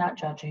changing, not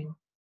judging.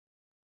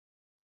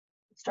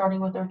 Starting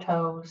with our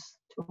toes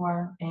to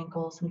our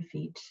ankles and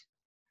feet,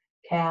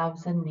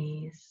 calves and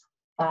knees,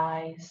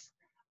 thighs,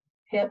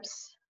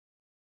 hips,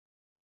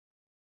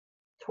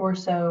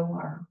 torso,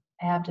 our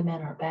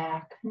abdomen, our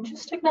back, and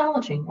just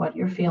acknowledging what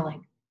you're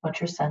feeling, what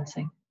you're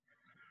sensing.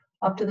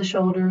 Up to the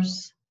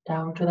shoulders,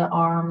 down to the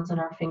arms and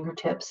our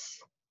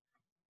fingertips,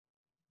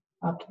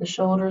 up to the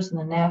shoulders and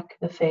the neck,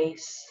 the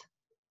face,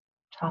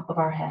 top of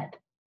our head.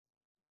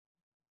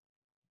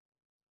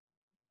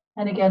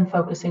 And again,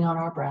 focusing on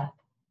our breath.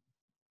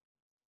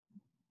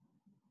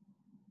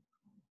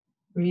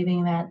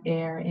 Breathing that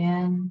air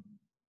in,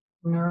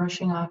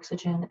 nourishing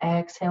oxygen,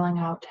 exhaling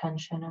out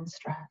tension and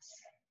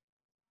stress.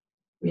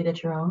 Breathe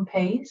at your own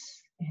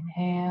pace.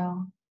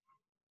 Inhale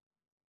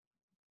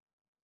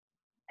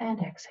and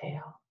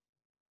exhale.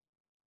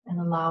 And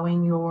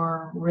allowing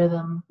your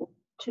rhythm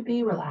to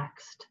be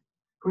relaxed.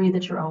 Breathe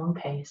at your own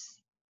pace.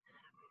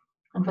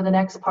 And for the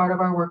next part of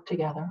our work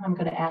together, I'm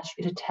going to ask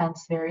you to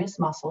tense various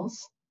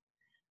muscles.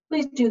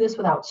 Please do this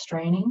without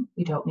straining.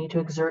 You don't need to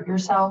exert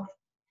yourself.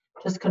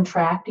 Just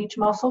contract each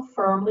muscle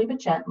firmly but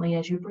gently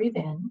as you breathe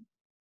in,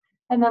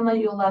 and then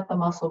you'll let the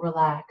muscle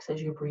relax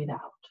as you breathe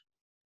out.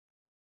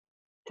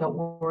 Don't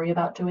worry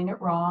about doing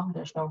it wrong.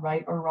 There's no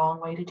right or wrong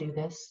way to do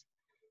this.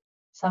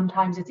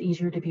 Sometimes it's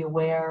easier to be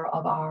aware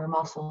of our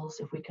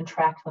muscles if we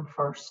contract them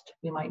first.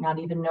 We might not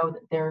even know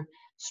that they're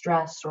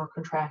stressed or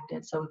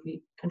contracted. So if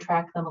we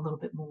contract them a little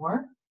bit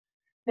more,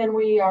 then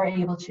we are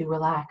able to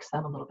relax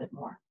them a little bit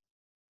more.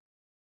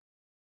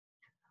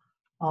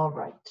 All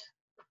right.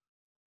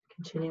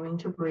 Continuing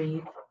to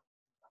breathe.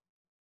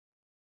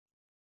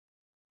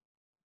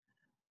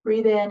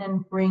 Breathe in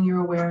and bring your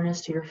awareness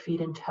to your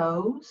feet and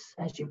toes.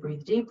 As you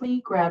breathe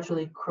deeply,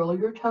 gradually curl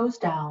your toes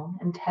down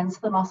and tense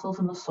the muscles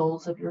in the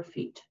soles of your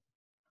feet.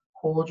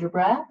 Hold your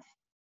breath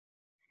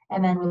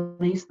and then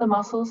release the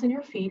muscles in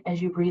your feet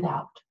as you breathe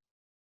out.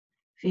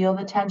 Feel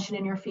the tension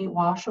in your feet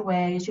wash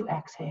away as you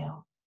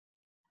exhale.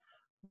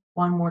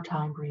 One more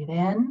time, breathe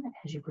in.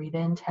 As you breathe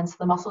in, tense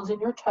the muscles in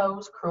your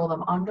toes, curl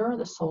them under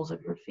the soles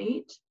of your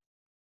feet.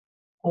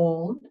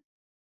 Hold.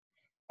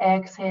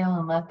 Exhale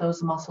and let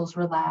those muscles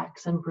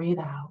relax and breathe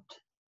out.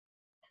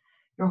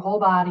 Your whole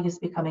body is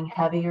becoming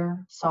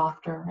heavier,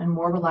 softer, and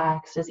more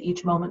relaxed as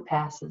each moment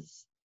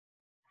passes.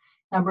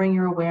 Now bring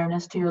your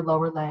awareness to your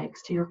lower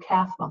legs, to your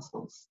calf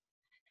muscles.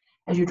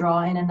 As you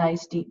draw in a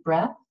nice deep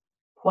breath,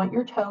 point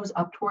your toes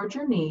up towards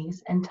your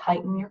knees and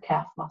tighten your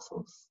calf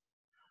muscles.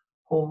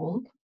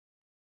 Hold.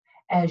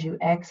 As you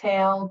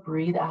exhale,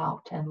 breathe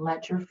out and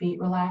let your feet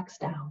relax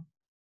down.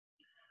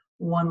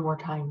 One more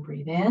time,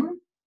 breathe in.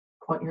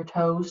 Point your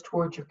toes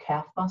towards your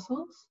calf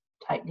muscles,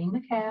 tightening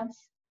the calves.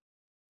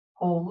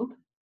 Hold.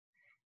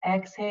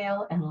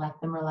 Exhale and let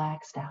them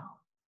relax down.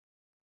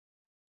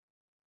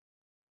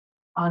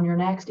 On your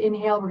next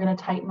inhale, we're going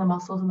to tighten the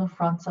muscles in the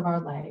fronts of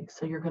our legs.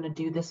 So you're going to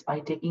do this by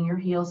digging your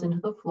heels into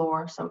the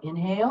floor. So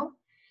inhale,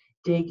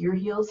 dig your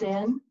heels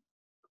in.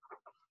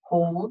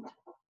 Hold.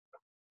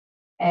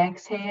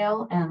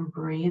 Exhale and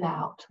breathe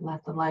out.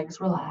 Let the legs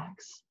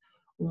relax.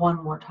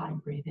 One more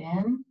time, breathe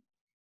in.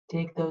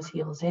 Dig those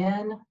heels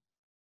in.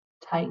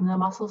 Tighten the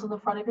muscles in the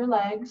front of your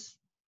legs.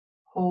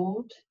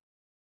 Hold.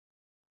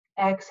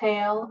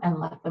 Exhale and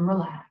let them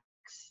relax.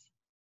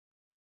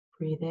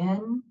 Breathe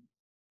in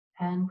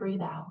and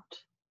breathe out.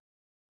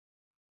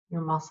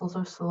 Your muscles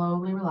are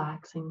slowly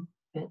relaxing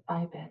bit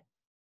by bit.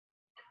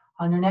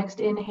 On your next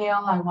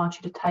inhale, I want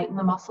you to tighten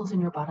the muscles in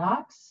your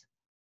buttocks.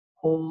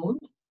 Hold.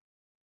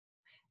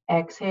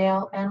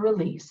 Exhale and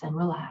release and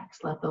relax.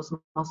 Let those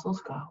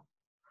muscles go.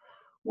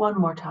 One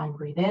more time,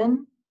 breathe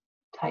in.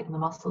 Tighten the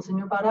muscles in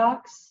your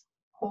buttocks.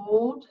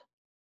 Hold.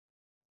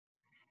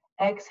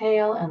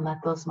 Exhale and let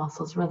those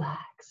muscles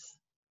relax.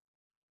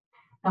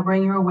 Now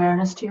bring your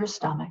awareness to your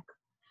stomach.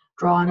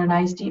 Draw in a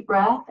nice deep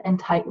breath and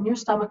tighten your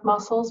stomach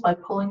muscles by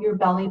pulling your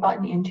belly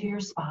button into your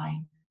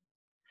spine.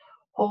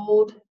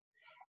 Hold.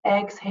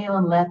 Exhale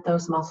and let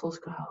those muscles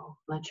go.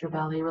 Let your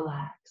belly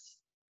relax.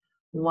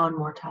 One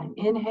more time.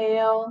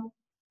 Inhale.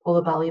 Pull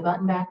the belly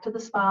button back to the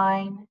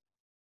spine.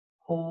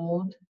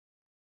 Hold.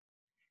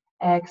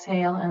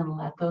 Exhale and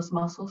let those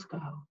muscles go.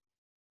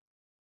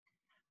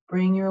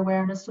 Bring your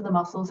awareness to the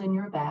muscles in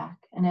your back.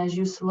 And as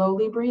you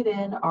slowly breathe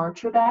in,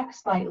 arch your back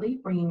slightly,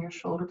 bringing your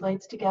shoulder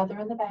blades together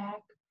in the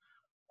back.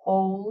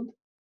 Hold.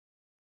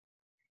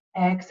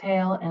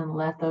 Exhale and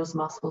let those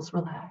muscles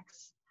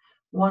relax.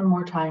 One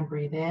more time,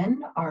 breathe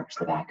in, arch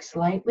the back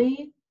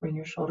slightly, bring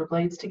your shoulder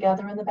blades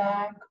together in the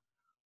back.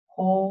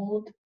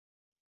 Hold.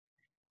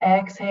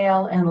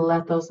 Exhale and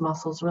let those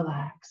muscles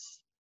relax.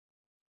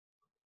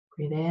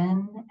 Breathe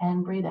in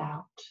and breathe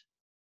out.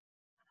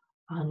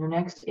 On your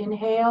next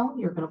inhale,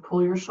 you're going to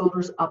pull your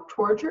shoulders up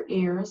towards your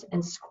ears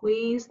and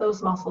squeeze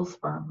those muscles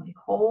firmly.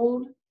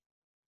 Hold.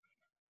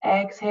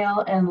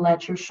 Exhale and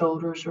let your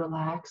shoulders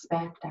relax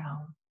back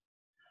down.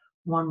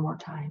 One more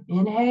time.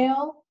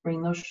 Inhale,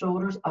 bring those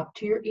shoulders up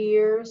to your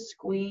ears,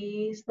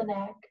 squeeze the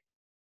neck.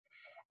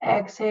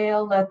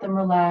 Exhale, let them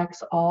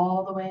relax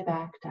all the way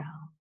back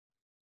down.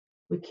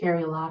 We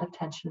carry a lot of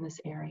tension in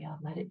this area.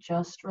 Let it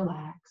just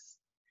relax.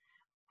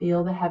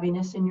 Feel the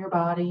heaviness in your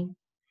body.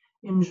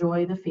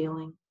 Enjoy the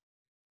feeling.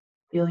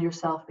 Feel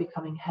yourself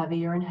becoming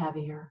heavier and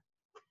heavier.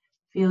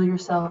 Feel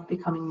yourself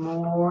becoming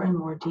more and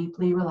more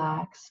deeply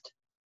relaxed.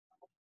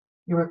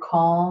 You are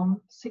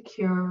calm,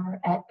 secure,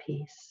 at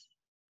peace.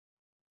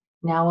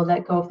 Now we'll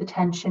let go of the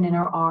tension in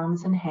our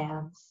arms and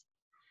hands.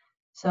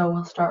 So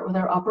we'll start with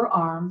our upper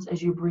arms.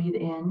 As you breathe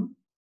in,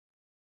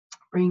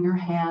 bring your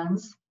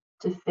hands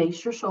to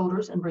face your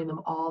shoulders and bring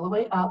them all the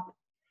way up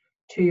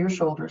to your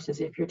shoulders as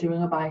if you're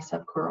doing a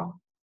bicep curl.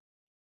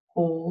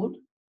 Hold.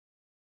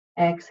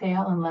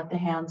 Exhale and let the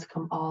hands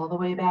come all the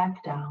way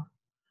back down.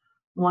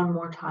 One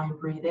more time.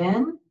 Breathe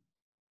in.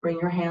 Bring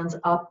your hands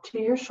up to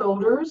your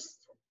shoulders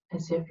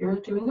as if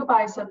you're doing a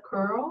bicep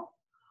curl.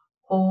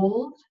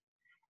 Hold.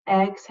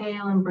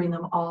 Exhale and bring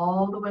them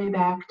all the way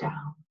back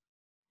down.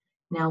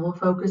 Now we'll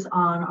focus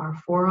on our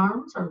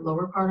forearms, our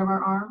lower part of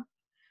our arm.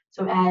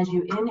 So as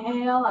you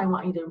inhale, I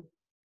want you to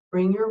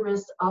bring your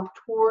wrists up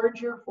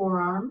towards your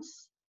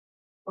forearms,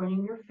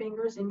 pointing your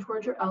fingers in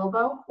towards your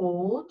elbow.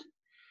 Hold.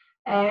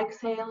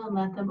 Exhale and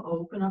let them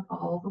open up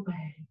all the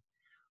way.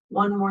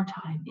 One more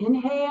time.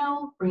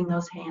 Inhale, bring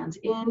those hands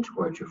in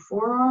towards your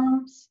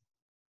forearms.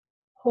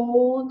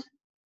 Hold.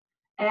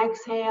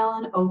 Exhale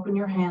and open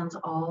your hands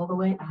all the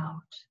way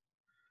out.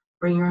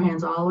 Bring your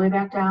hands all the way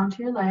back down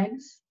to your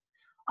legs.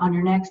 On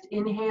your next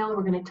inhale,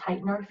 we're going to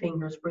tighten our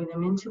fingers. Bring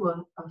them into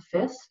a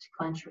fist.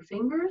 Clench your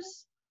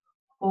fingers.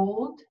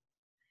 Hold.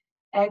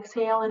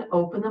 Exhale and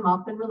open them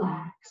up and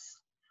relax.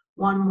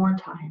 One more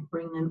time.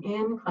 Bring them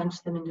in.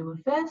 Clench them into a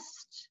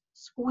fist.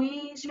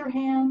 Squeeze your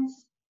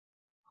hands.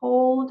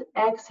 Hold.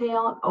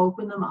 Exhale and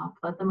open them up.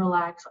 Let them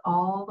relax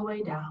all the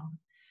way down.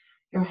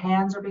 Your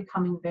hands are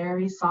becoming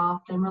very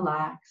soft and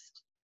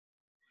relaxed.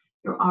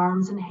 Your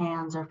arms and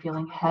hands are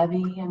feeling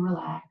heavy and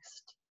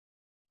relaxed.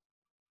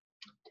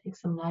 Take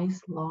some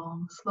nice,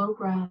 long, slow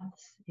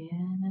breaths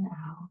in and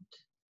out.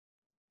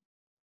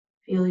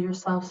 Feel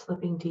yourself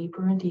slipping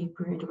deeper and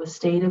deeper into a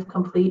state of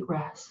complete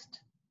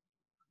rest.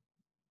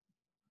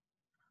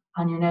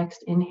 On your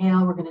next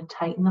inhale, we're going to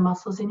tighten the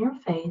muscles in your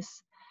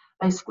face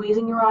by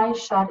squeezing your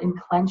eyes shut and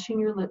clenching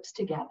your lips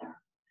together.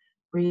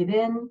 Breathe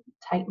in,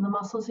 tighten the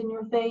muscles in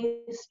your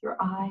face, your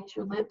eyes,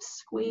 your lips,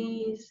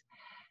 squeeze.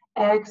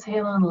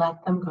 Exhale and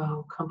let them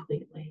go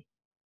completely.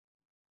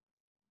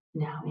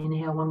 Now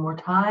inhale one more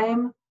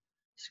time.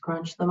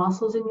 Scrunch the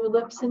muscles in your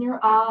lips and your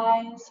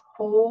eyes.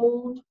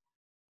 Hold.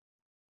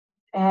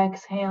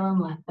 Exhale and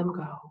let them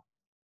go.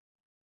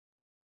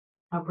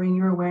 Now bring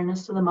your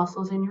awareness to the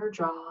muscles in your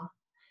jaw.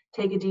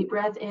 Take a deep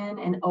breath in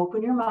and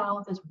open your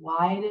mouth as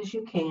wide as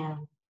you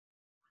can.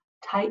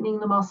 Tightening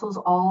the muscles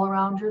all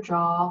around your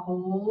jaw.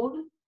 Hold.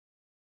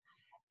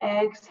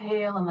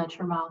 Exhale and let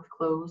your mouth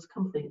close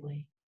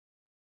completely.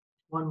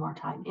 One more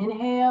time.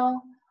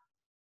 Inhale.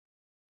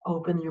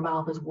 Open your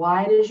mouth as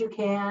wide as you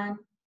can.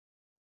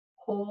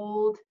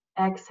 Hold.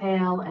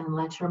 Exhale and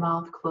let your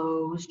mouth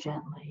close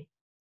gently.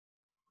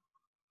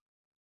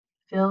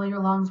 Fill your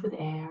lungs with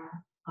air.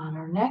 On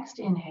our next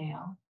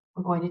inhale,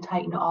 we're going to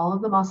tighten all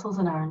of the muscles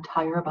in our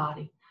entire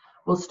body.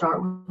 We'll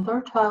start with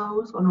our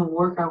toes and we'll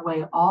work our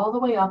way all the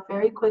way up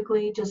very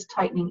quickly, just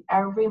tightening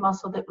every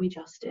muscle that we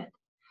just did.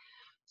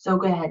 So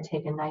go ahead,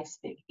 take a nice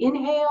big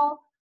inhale,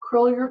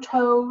 curl your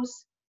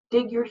toes,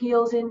 dig your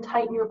heels in,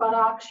 tighten your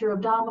buttocks, your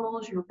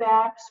abdominals, your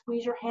back,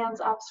 squeeze your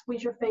hands up,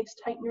 squeeze your face,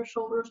 tighten your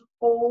shoulders,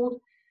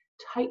 hold,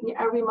 tighten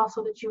every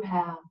muscle that you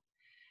have.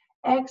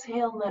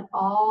 Exhale, let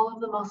all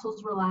of the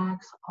muscles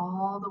relax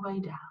all the way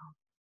down.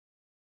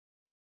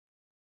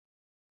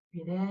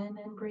 Breathe in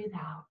and breathe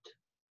out.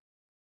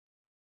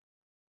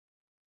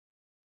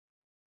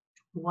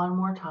 One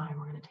more time,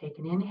 we're going to take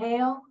an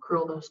inhale,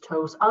 curl those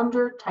toes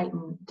under,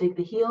 tighten, dig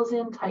the heels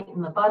in,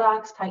 tighten the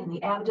buttocks, tighten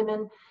the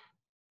abdomen,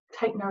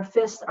 tighten our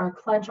fists,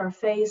 clench our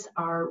face,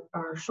 our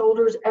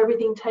shoulders,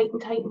 everything tighten,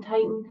 tighten,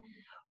 tighten.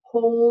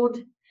 Hold,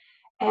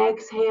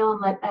 exhale,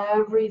 and let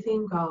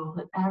everything go.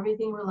 Let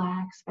everything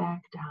relax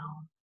back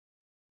down.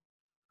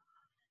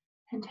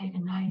 And take a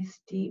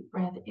nice deep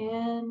breath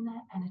in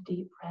and a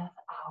deep breath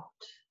out.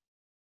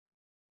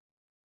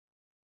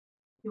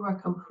 You are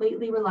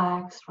completely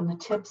relaxed from the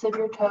tips of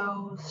your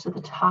toes to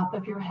the top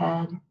of your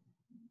head.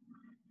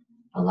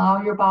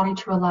 Allow your body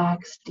to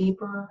relax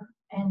deeper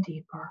and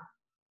deeper.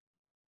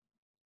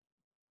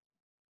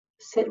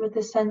 Sit with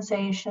the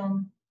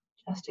sensation,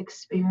 just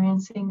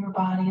experiencing your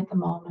body at the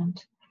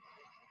moment.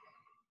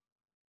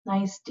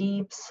 Nice,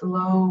 deep,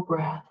 slow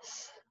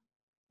breaths.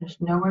 There's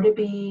nowhere to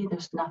be,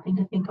 there's nothing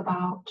to think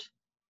about.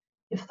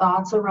 If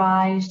thoughts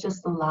arise,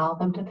 just allow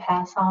them to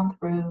pass on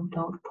through.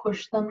 Don't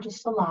push them,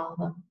 just allow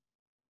them.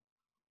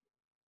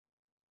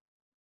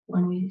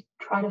 When we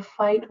try to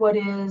fight what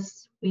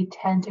is, we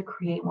tend to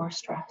create more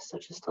stress. So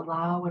just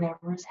allow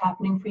whatever is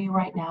happening for you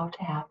right now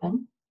to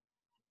happen.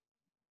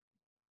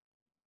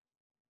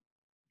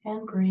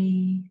 And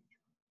breathe.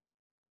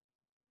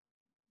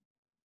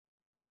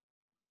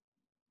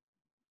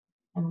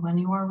 And when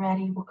you are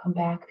ready, we'll come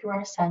back through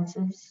our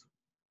senses.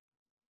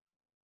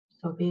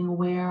 So being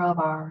aware of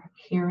our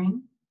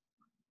hearing.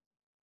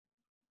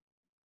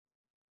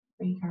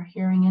 Bring our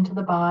hearing into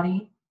the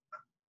body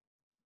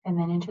and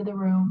then into the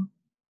room.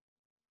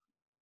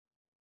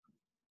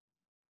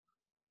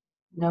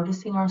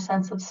 Noticing our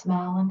sense of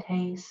smell and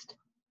taste.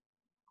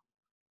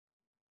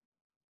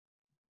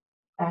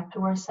 Back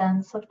to our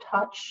sense of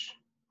touch,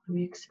 what are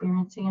we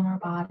experiencing in our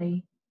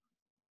body?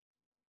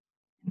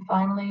 And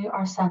finally,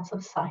 our sense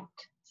of sight.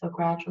 So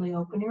gradually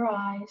open your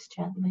eyes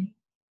gently.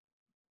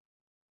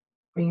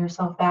 Bring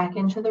yourself back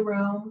into the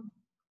room.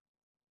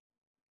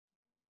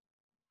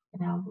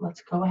 Now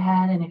let's go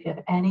ahead, and if you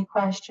have any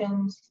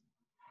questions,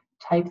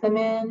 type them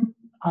in,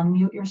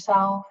 unmute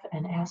yourself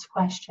and ask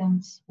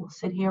questions. We'll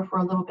sit here for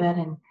a little bit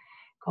and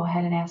go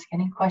ahead and ask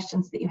any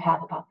questions that you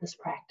have about this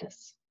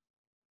practice.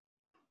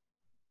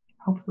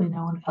 Hopefully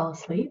no one fell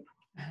asleep.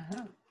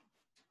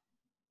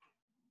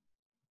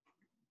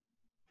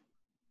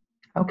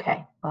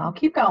 Okay, well, I'll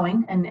keep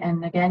going.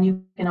 And again,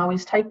 you can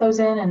always type those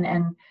in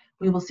and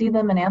we will see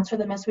them and answer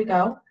them as we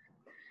go.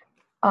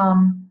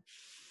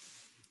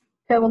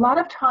 So a lot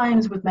of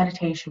times with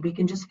meditation, we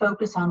can just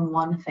focus on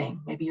one thing.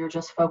 Maybe you're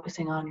just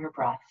focusing on your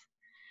breath.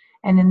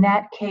 And in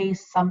that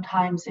case,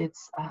 sometimes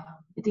it's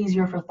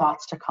easier for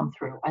thoughts to come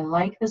through. I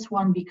like this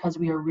one because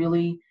we are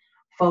really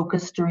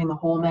focused during the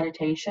whole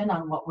meditation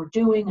on what we're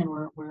doing, and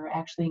we're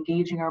actually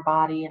engaging our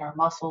body and our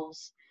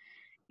muscles.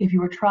 If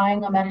you were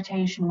trying a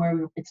meditation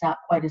where it's not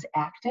quite as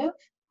active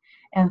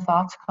and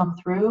thoughts come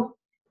through,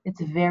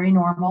 it's very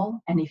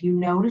normal. And if you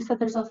notice that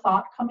there's a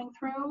thought coming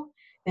through,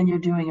 then you're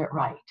doing it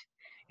right.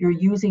 You're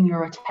using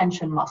your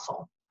attention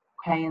muscle,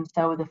 okay? And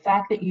so the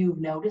fact that you've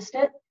noticed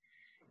it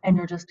and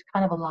you're just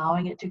kind of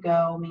allowing it to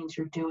go means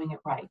you're doing it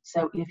right.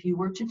 So if you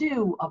were to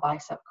do a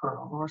bicep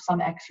curl or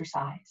some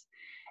exercise,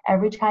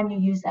 every time you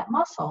use that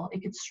muscle,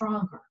 it gets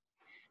stronger.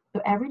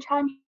 So every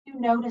time you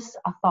notice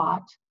a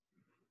thought,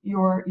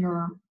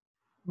 you're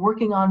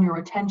working on your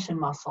attention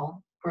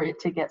muscle for it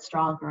to get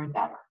stronger and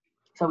better.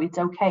 So it's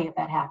okay if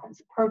that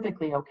happens,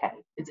 perfectly okay.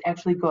 It's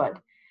actually good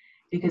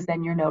because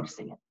then you're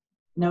noticing it.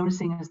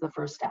 Noticing is the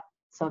first step.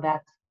 So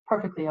that's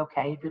perfectly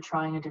okay if you're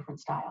trying a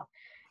different style.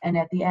 And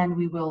at the end,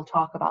 we will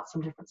talk about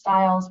some different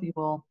styles.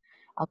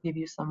 I'll give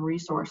you some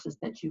resources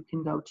that you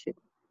can go to.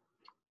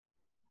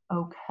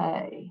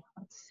 Okay,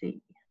 let's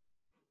see.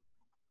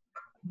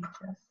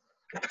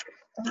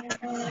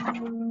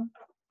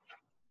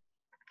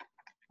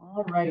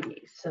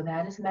 Alrighty, so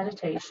that is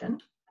meditation.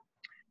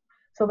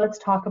 So let's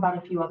talk about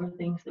a few other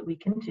things that we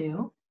can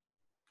do.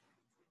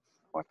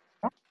 Let's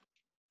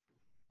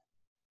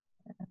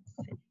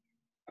see.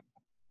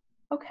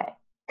 Okay,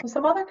 so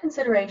some other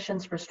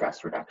considerations for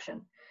stress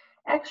reduction.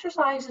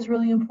 Exercise is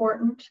really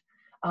important.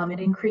 It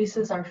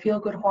increases our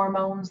feel-good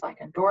hormones like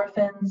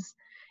endorphins.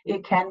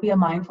 It can be a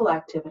mindful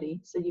activity,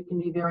 so you can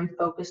be very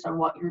focused on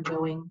what you're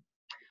doing.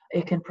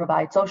 It can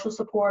provide social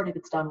support if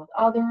it's done with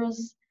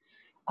others.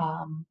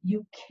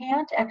 You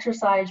can't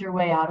exercise your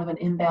way out of an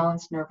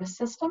imbalanced nervous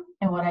system.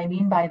 And what I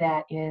mean by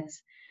that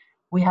is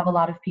we have a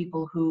lot of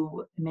people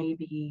who may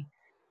be,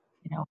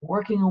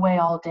 working away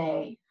all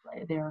day.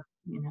 They're,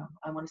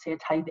 I want to say a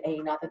type A,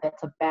 not that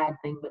that's a bad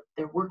thing, but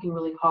they're working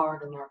really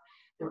hard and they're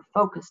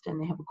focused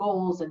and they have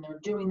goals and they're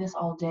doing this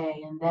all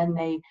day. And then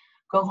they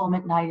go home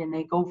at night and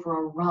they go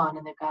for a run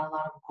and they've got a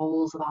lot of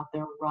goals about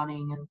their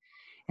running.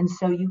 And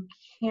so you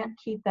can't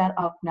keep that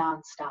up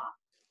nonstop.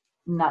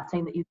 I'm not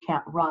saying that you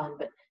can't run,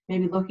 but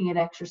maybe looking at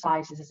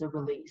exercises as a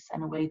release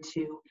and a way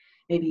to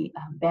maybe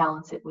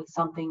balance it with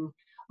something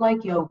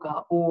like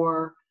yoga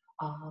or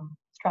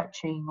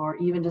stretching or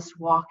even just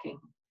walking,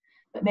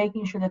 but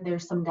making sure that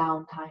there's some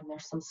downtime,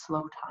 there's some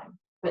slow time.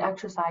 But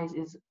exercise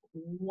is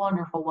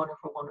wonderful,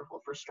 wonderful,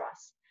 wonderful for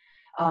stress.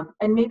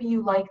 And maybe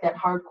you like that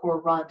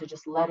hardcore run to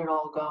just let it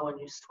all go and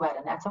you sweat,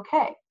 and that's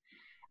okay.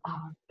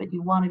 But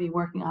you want to be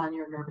working on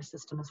your nervous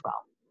system as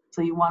well.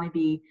 So you want to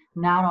be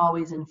not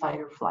always in fight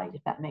or flight,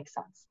 if that makes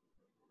sense.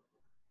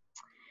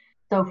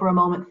 So for a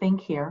moment, think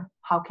here,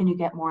 how can you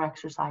get more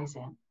exercise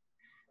in?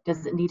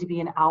 Does it need to be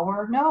an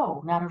hour?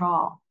 No, not at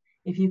all.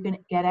 If you can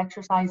get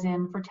exercise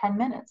in for 10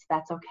 minutes,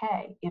 that's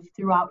okay. If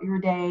throughout your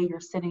day you're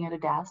sitting at a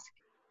desk,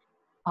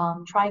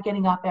 try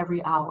getting up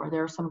every hour.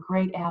 There are some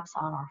great apps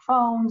on our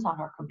phones,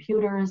 on our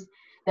computers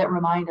that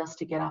remind us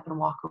to get up and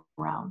walk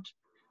around.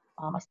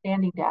 A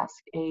standing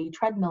desk, a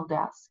treadmill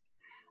desk,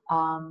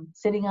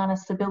 sitting on a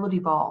stability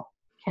ball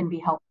can be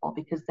helpful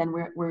because then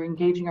we're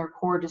engaging our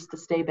core just to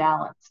stay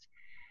balanced.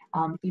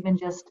 Even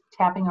just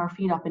tapping our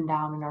feet up and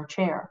down in our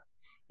chair.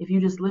 If you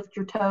just lift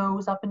your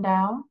toes up and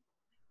down,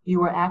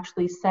 you are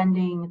actually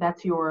sending,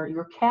 that's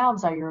your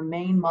calves are your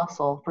main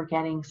muscle for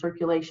getting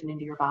circulation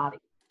into your body.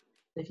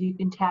 If you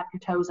can tap your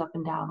toes up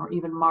and down or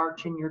even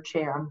march in your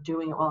chair, I'm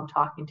doing it while I'm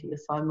talking to you,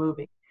 so I'm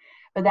moving,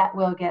 but that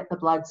will get the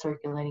blood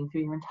circulating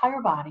through your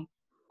entire body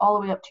all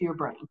the way up to your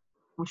brain,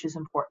 which is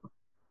important.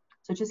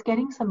 So just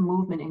getting some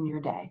movement in your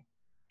day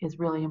is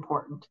really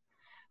important,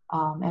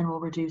 and will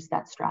reduce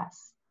that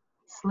stress.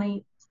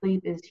 Sleep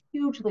is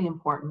hugely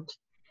important.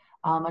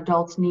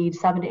 Adults need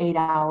 7 to 8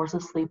 hours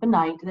of sleep a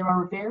night. There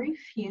are very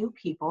few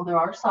people, there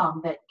are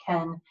some that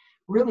can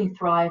really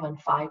thrive on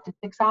 5 to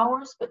 6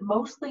 hours, but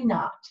mostly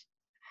not.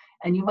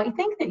 And you might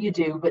think that you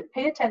do, but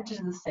pay attention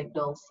to the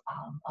signals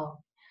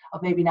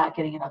of maybe not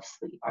getting enough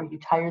sleep. Are you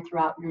tired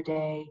throughout your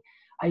day?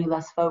 Are you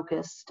less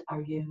focused?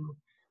 Are you,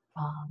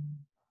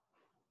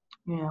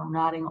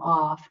 nodding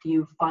off? Do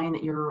you find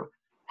that you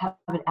have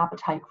an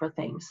appetite for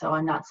things? So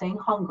I'm not saying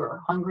hunger.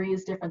 Hungry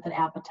is different than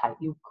appetite.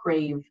 You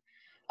crave,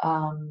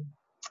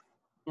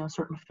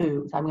 certain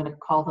foods. I'm going to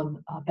call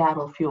them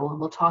battle fuel, and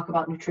we'll talk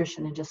about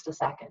nutrition in just a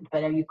second.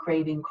 But are you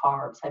craving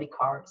carbs, heavy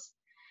carbs?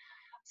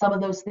 Some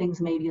of those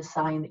things may be a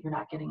sign that you're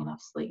not getting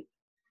enough sleep.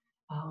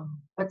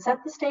 But set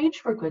the stage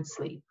for good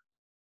sleep.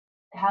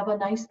 Have a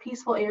nice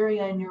peaceful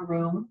area in your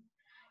room.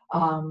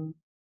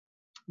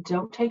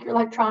 Don't take your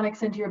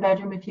electronics into your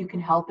bedroom if you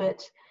can help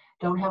it.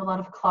 Don't have a lot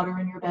of clutter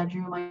in your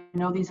bedroom. I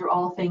know these are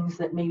all things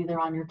that maybe they're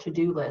on your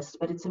to-do list,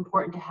 but it's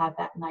important to have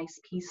that nice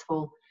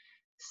peaceful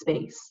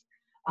space.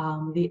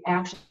 The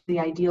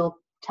ideal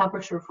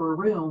temperature for a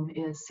room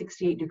is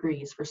 68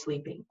 degrees for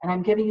sleeping. And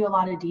I'm giving you a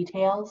lot of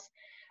details,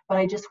 but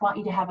I just want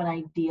you to have an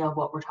idea of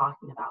what we're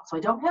talking about. So I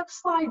don't have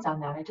slides on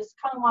that. I just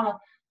kind of want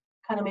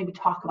to maybe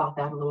talk about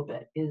that a little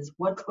bit, is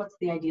what's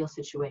the ideal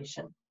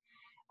situation.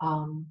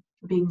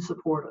 Being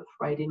supportive,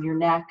 right, in your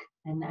neck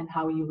and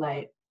how you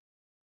lay.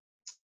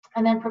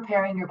 And then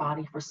preparing your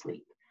body for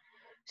sleep.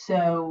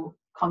 So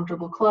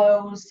comfortable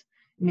clothes,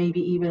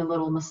 maybe even a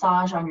little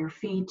massage on your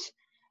feet.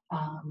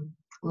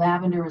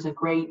 Lavender is a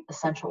great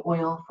essential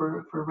oil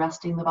for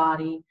resting the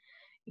body.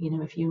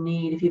 If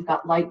you've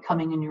got light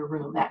coming in your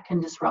room, that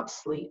can disrupt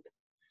sleep.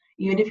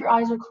 Even if your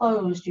eyes are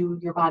closed,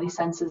 your body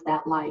senses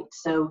that light.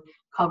 So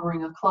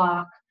covering a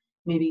clock,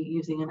 maybe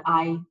using an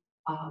eye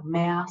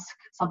mask,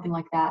 something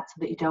like that, so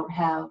that you don't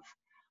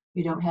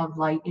have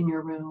light in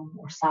your room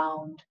or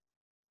sound.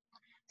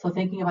 So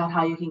thinking about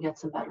how you can get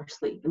some better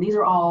sleep. And these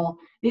are all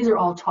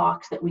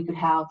talks that we could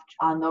have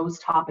on those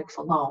topics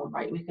alone,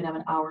 right? We could have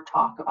an hour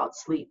talk about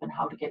sleep and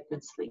how to get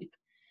good sleep.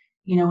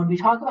 When we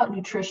talk about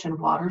nutrition,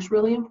 water is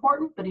really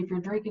important, but if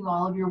you're drinking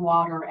all of your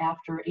water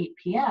after 8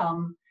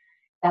 p.m.,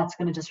 that's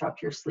going to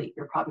disrupt your sleep.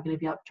 You're probably going to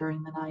be up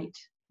during the night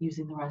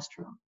using the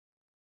restroom.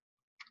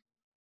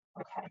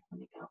 Okay, let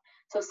me go.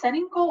 So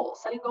setting goals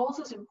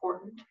is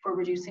important for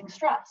reducing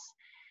stress.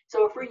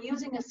 So if we're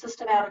using a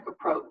systematic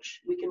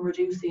approach, we can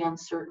reduce the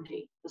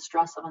uncertainty, the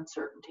stress of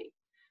uncertainty.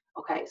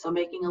 Okay, so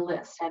making a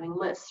list, having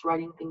lists,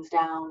 writing things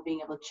down,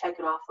 being able to check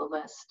it off the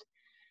list.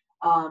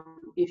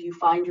 If you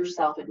find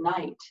yourself at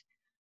night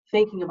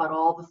thinking about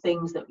all the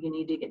things that you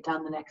need to get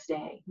done the next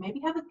day, maybe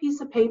have a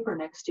piece of paper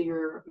next to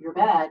your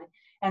bed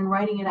and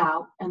writing it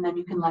out, and then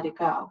you can let it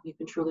go. You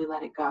can truly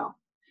let it go.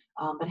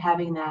 But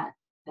having that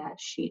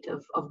sheet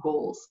of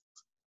goals.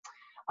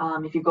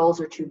 If your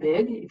goals are too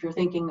big, if you're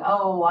thinking,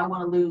 oh, I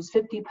want to lose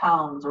 50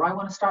 pounds or I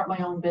want to start my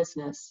own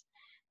business,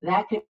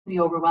 that can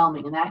be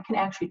overwhelming, and that can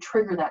actually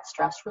trigger that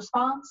stress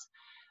response.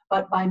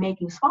 But by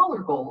making smaller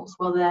goals,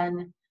 well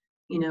then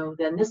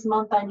this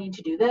month I need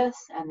to do this,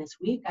 and this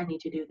week I need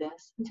to do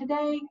this, and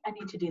today I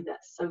need to do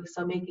this.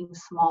 So making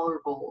smaller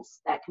goals,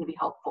 that can be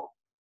helpful.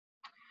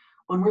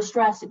 When we're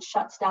stressed, it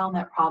shuts down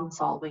that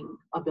problem-solving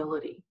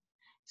ability.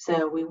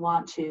 So we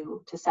want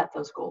to set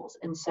those goals.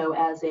 And so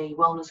as a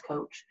wellness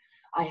coach,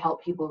 I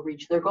help people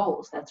reach their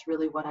goals. That's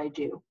really what I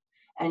do.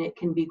 And it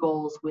can be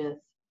goals with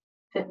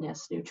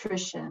fitness,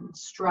 nutrition,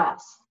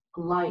 stress,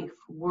 life,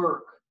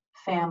 work,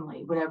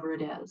 family, whatever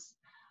it is.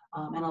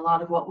 And a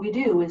lot of what we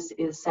do is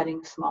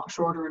setting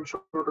shorter and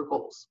shorter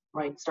goals,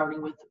 right?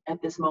 Starting with,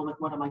 at this moment,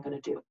 what am I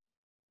going to do?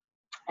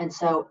 And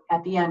so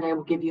at the end, I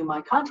will give you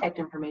my contact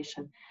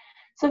information.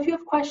 So if you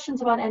have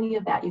questions about any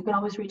of that, you can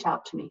always reach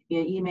out to me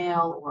via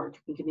email, or you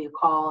can give me a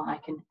call and I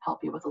can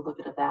help you with a little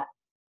bit of that.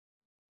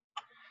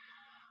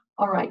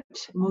 All right,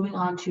 moving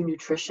on to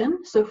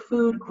nutrition. So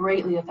food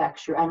greatly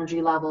affects your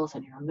energy levels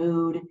and your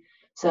mood.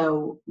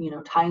 So,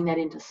 tying that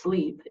into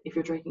sleep, if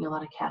you're drinking a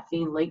lot of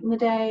caffeine late in the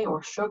day,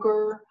 or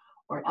sugar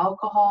or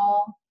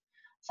alcohol,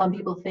 some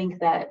people think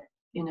that,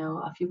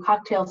 a few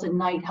cocktails at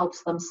night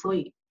helps them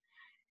sleep.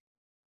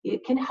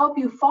 It can help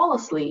you fall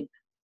asleep,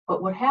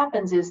 but what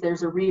happens is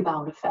there's a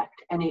rebound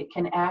effect, and it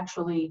can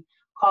actually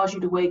cause you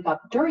to wake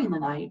up during the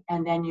night,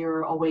 and then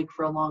you're awake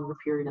for a longer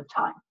period of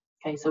time.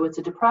 Okay, so it's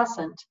a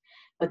depressant,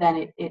 but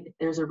then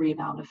there's a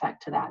rebound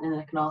effect to that. And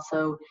it can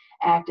also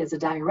act as a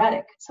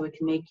diuretic, so it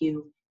can make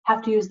you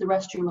have to use the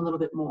restroom a little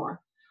bit more.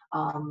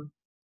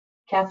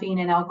 Caffeine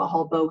and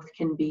alcohol both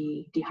can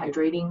be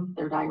dehydrating.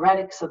 They're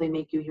diuretics, so they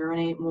make you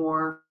urinate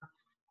more.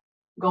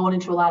 going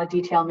into a lot of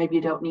detail, maybe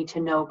you don't need to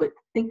know, but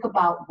think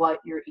about what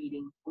you're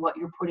eating, what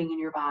you're putting in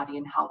your body,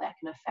 and how that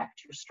can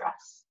affect your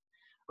stress,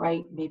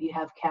 right? Maybe you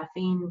have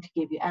caffeine to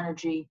give you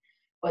energy,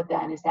 but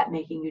then is that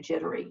making you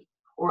jittery?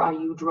 Or are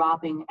you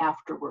dropping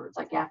afterwards?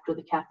 Like after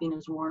the caffeine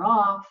is worn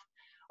off,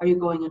 are you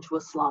going into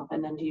a slump?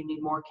 And then do you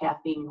need more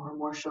caffeine or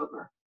more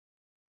sugar?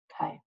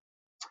 Okay.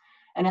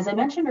 And as I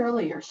mentioned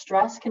earlier,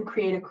 stress can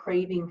create a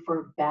craving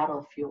for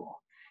battle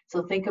fuel.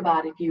 So think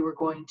about if you were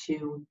going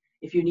to,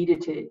 if you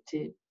needed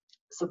to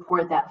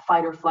support that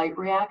fight or flight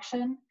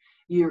reaction,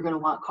 you're going to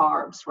want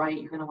carbs, right?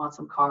 You're going to want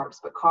some carbs,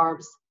 but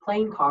carbs,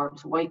 plain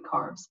carbs, white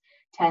carbs,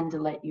 tend to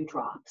let you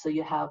drop. So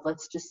you have,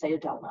 let's just say a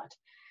donut.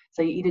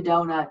 So you eat a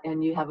donut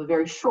and you have a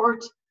very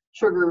short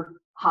sugar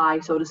high,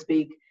 so to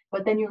speak,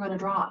 but then you're going to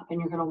drop and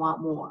you're going to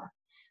want more.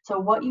 So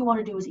what you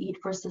want to do is eat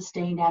for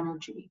sustained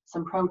energy,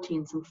 some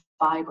protein, some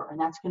fiber, and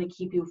that's going to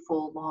keep you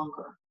full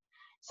longer.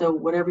 So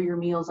whatever your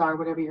meals are,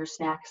 whatever your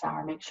snacks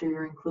are, make sure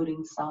you're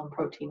including some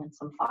protein and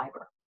some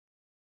fiber.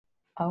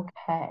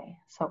 Okay,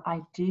 so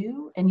I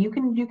do, and you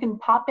can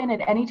pop in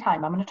at any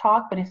time. I'm going to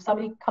talk, but if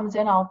somebody comes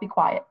in, I'll be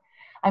quiet.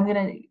 I'm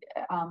going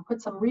to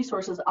put some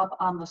resources up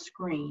on the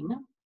screen.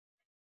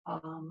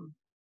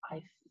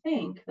 I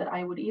think that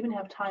I would even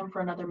have time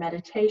for another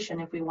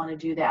meditation if we want to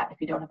do that, if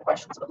you don't have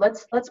questions. But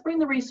let's bring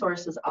the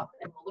resources up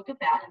and we'll look at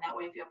that, and that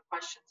way if you have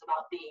questions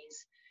about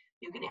these,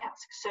 you can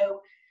ask.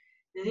 So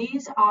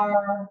these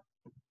are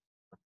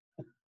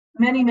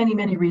many, many,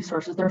 many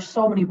resources. There's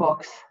so many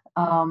books.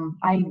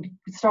 I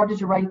started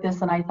to write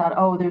this and I thought,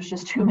 oh, there's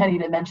just too many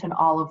to mention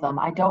all of them.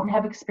 I don't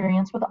have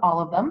experience with all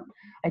of them.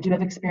 I do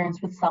have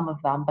experience with some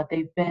of them, but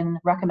they've been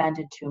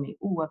recommended to me.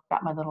 Ooh, I've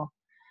got my little,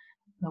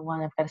 the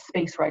one, I've got a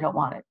space where I don't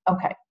want it.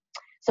 Okay,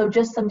 so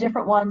just some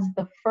different ones.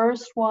 The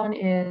first one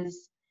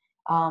is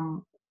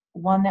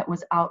one that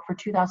was out for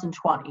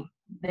 2020.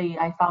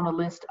 I found a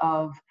list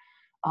of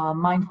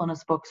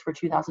mindfulness books for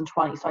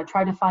 2020. So I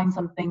tried to find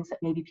some things that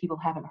maybe people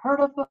haven't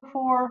heard of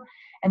before,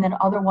 and then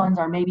other ones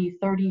are maybe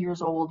 30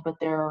 years old, but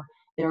they're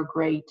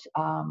great.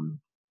 And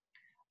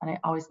I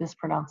always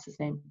mispronounce his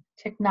name.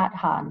 Thich Nhat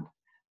Hanh,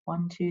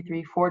 1, 2,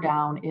 3, 4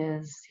 down,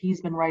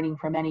 he's been writing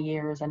for many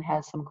years and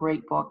has some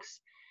great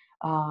books.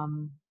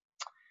 And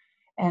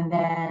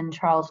then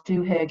Charles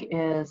Duhigg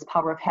is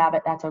Power of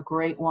Habit. That's a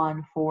great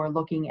one for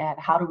looking at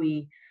how do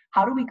we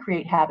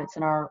create habits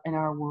in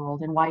our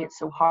world and why it's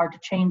so hard to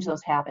change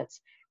those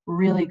habits.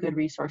 Really good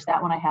resource.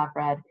 That one I have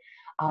read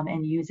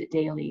and use it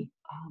daily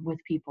with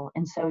people.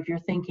 And so if you're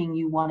thinking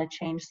you want to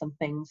change some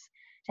things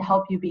to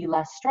help you be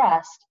less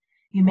stressed,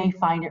 you may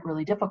find it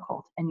really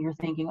difficult. And you're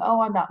thinking,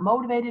 oh, I'm not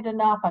motivated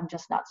enough. I'm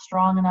just not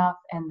strong enough.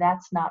 And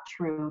that's not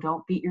true.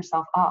 Don't beat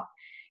yourself up.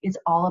 It's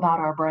all about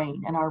our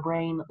brain, and our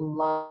brain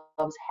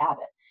loves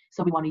habit.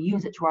 So we want to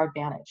use it to our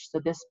advantage. So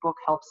this book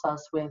helps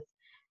us with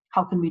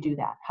how can we do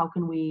that? How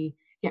can we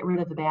get rid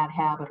of the bad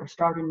habit or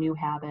start a new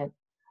habit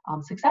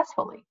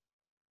successfully?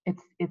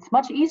 It's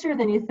much easier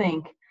than you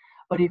think,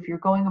 but if you're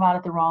going about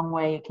it the wrong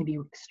way, it can be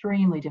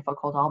extremely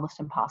difficult,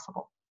 almost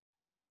impossible.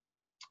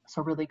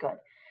 So really good.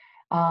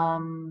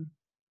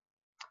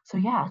 So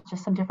yeah,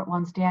 just some different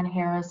ones. Dan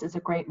Harris is a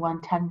great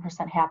one,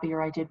 10%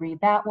 Happier. I did read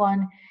that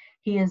one.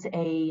 He is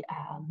a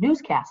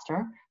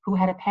newscaster who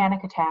had a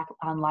panic attack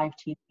on live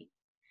TV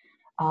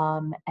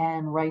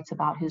and writes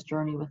about his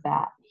journey with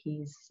that.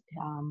 He's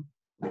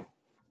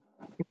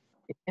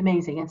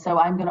amazing. And so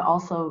I'm going to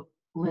also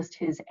list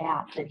his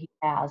app that he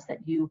has,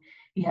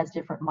 he has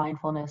different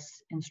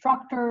mindfulness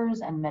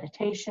instructors and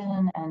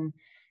meditation, and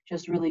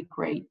just really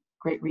great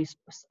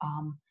resource.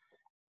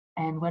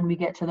 And when we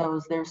get to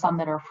those, there's some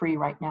that are free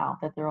right now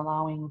that they're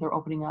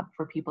opening up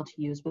for people to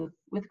use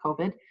with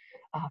COVID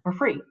for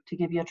free, to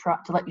give you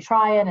to let you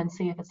try it and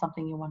see if it's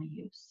something you want to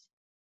use.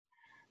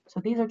 So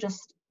these are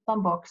just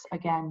some books.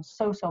 Again,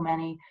 so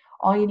many.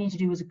 All you need to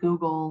do is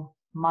Google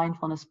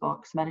mindfulness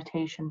books,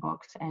 meditation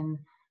books, and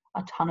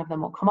a ton of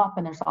them will come up,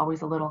 and there's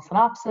always a little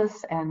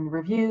synopsis and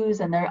reviews,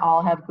 and they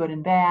all have good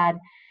and bad,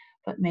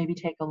 but maybe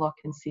take a look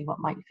and see what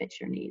might fit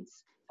your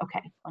needs.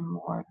 Okay, one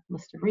more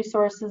list of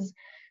resources.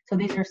 So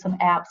these are some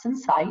apps and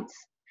sites.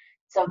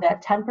 So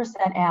that 10%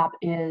 app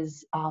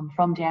is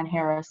from Dan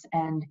Harris,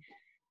 and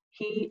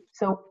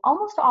so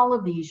almost all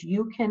of these,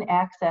 you can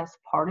access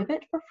part of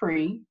it for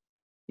free.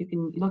 You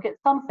can look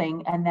at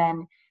something, and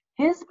then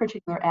his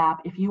particular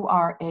app, if you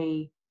are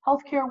a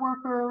healthcare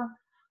worker,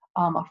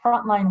 a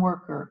frontline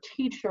worker,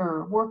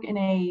 teacher, work in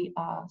a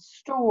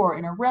store,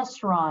 in a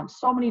restaurant,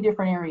 so many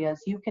different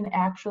areas, you can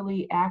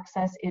actually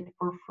access it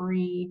for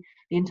free,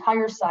 the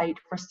entire site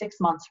for 6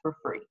 months for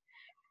free.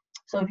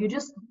 So if you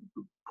just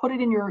put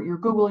it in your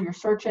Google, your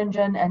search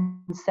engine, and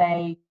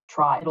say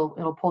try,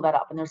 it'll pull that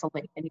up, and there's a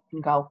link, and you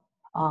can go.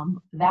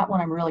 That one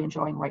I'm really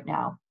enjoying right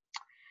now.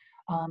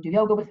 Do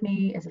Yoga With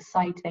Me is a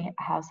site. They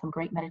have some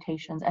great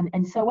meditations.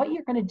 And so what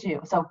you're going to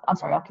do, so I'm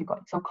sorry, I'll keep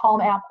going. So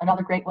Calm app,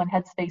 another great one.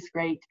 Headspace,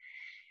 great.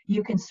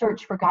 You can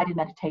search for guided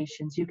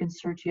meditations. You can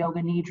search Yoga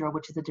Nidra,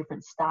 which is a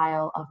different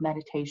style of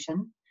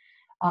meditation.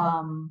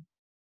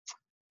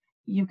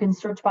 You can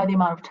search by the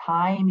amount of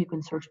time. You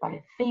can search by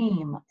a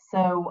theme.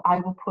 So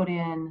I will put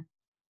in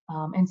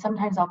And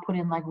sometimes I'll put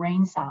in like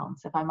rain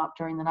sounds if I'm up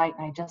during the night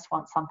and I just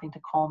want something to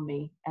calm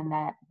me, and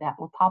that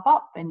will pop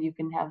up, and you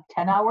can have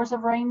 10 hours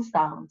of rain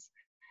sounds.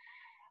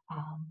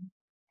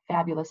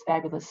 Fabulous,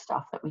 fabulous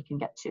stuff that we can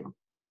get to.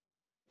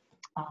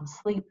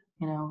 Sleep,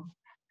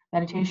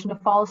 meditation to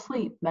fall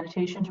asleep,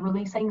 meditation to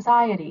release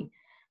anxiety.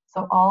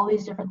 So all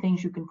these different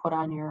things you can put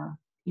on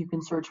you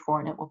can search for,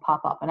 and it will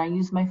pop up. And I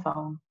use my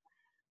phone.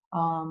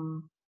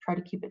 Try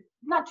to keep it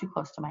not too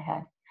close to my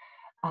head.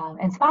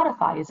 And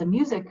Spotify is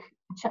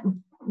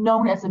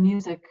known as a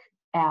music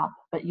app,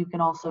 but you can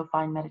also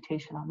find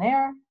meditation on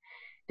there.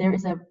 There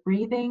is a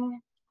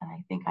breathing, and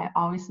I think I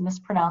always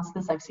mispronounce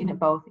this. I've seen it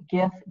both,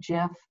 GIF,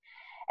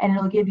 and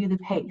it'll give you the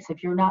pace.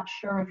 If you're not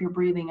sure if you're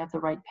breathing at the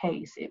right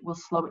pace, it will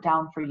slow it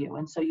down for you.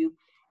 And so you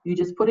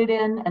just put it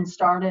in and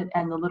start it,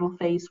 and the little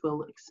face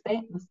will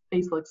expand. The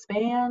face will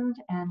expand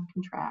and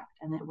contract,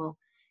 and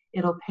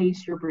it'll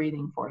pace your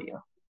breathing for you.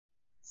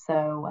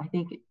 So I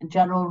think a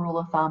general rule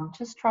of thumb,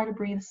 just try to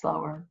breathe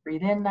slower.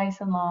 Breathe in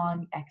nice and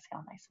long,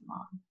 exhale nice and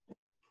long.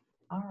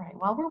 All right,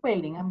 while we're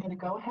waiting, I'm going to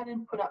go ahead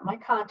and put up my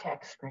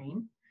contact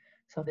screen.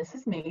 So this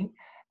is me,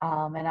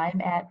 and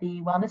I'm at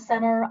the Wellness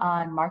Center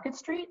on Market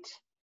Street.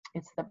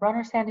 It's the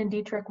Brunner Sand &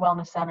 Dietrich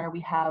Wellness Center. We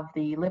have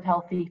the Live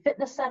Healthy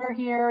Fitness Center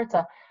here. It's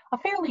a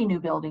fairly new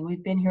building.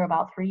 We've been here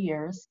about 3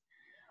 years.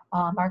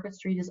 Market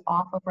Street is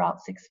off of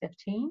Route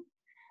 615.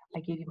 I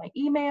gave you my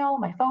email,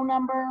 my phone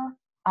number.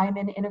 I'm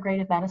in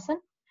integrative medicine.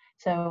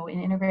 So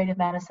in integrative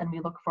medicine, we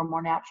look for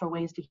more natural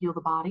ways to heal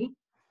the body.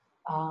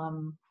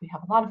 We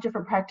have a lot of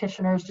different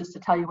practitioners. Just to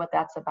tell you what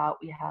that's about,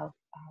 we have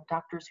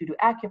doctors who do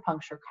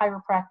acupuncture,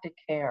 chiropractic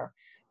care,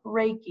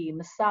 Reiki,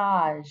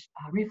 massage,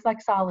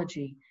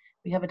 reflexology.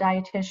 We have a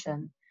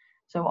dietitian.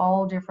 So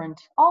all different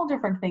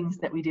things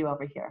that we do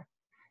over here.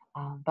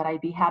 But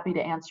I'd be happy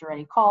to answer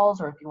any calls,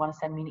 or if you want to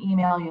send me an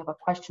email, you have a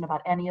question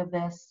about any of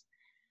this,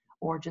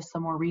 or just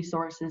some more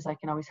resources, I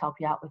can always help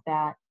you out with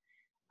that.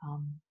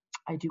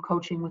 I do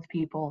coaching with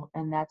people,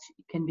 and that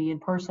can be in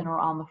person or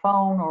on the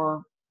phone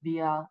or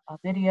via a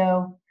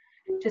video,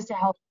 just to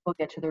help people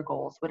get to their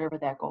goals, whatever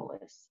that goal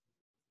is.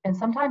 And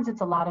sometimes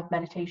it's a lot of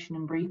meditation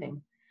and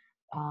breathing,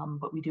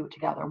 but we do it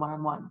together,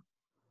 one-on-one.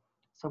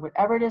 So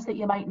whatever it is that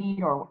you might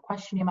need or what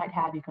question you might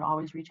have, you can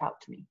always reach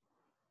out to me.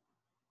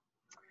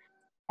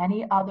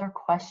 Any other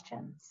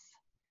questions?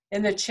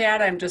 In the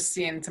chat, I'm just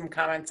seeing some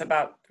comments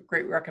about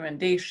great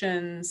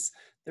recommendations.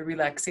 The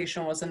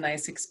relaxation was a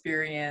nice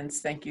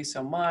experience. Thank you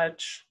so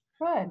much.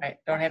 Good. I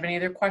don't have any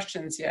other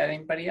questions yet.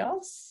 Anybody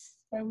else?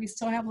 We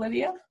still have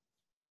Lydia.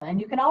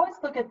 And you can always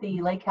look at the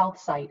Lake Health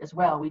site as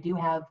well. We do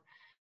have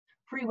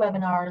free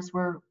webinars.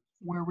 We're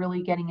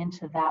really getting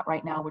into that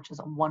right now, which is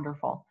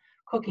wonderful.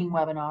 Cooking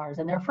webinars,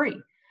 and they're free.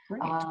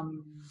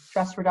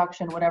 Stress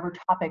reduction, whatever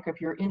topic. If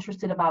you're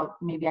interested about,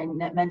 maybe I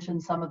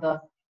mentioned some of the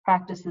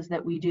practices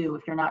that we do.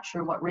 If you're not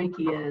sure what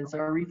Reiki is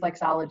or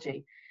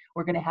reflexology,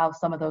 we're going to have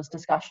some of those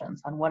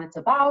discussions on what it's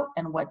about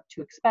and what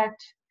to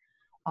expect.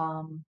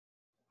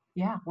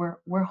 Yeah,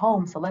 we're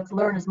home, so let's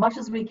learn as much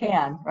as we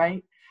can,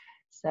 right?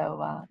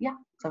 So yeah,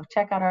 so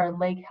check out our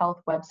Lake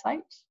Health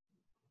website.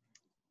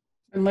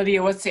 And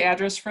Lydia, what's the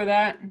address for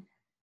that?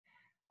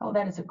 Oh,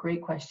 that is a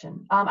great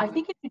question. I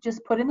think if you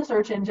just put in the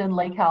search engine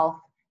Lake Health,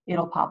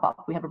 it'll pop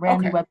up. We have a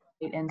brand new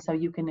website, and so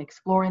you can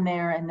explore in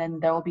there, and then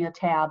there will be a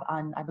tab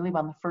on, I believe,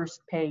 on the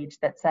first page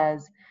that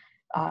says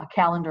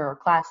calendar or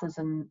classes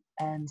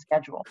and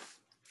schedule.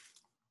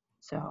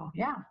 So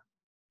yeah.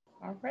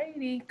 All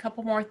righty, a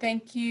couple more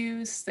thank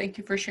yous. Thank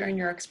you for sharing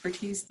your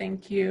expertise.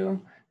 Thank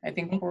you. I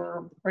think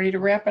we're ready to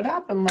wrap it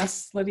up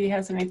unless Lydia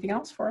has anything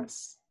else for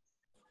us.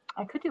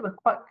 I could do a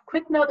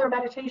quick another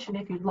meditation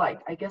if you'd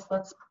like. I guess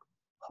let's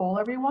poll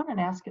everyone and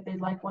ask if they'd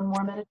like one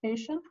more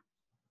meditation.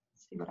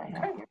 Let's see what I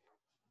have here.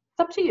 It's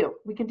up to you.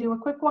 We can do a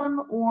quick one,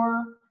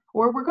 or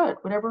we're good.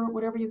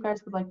 Whatever you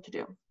guys would like to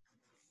do.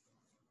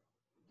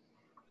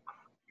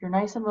 If you're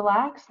nice and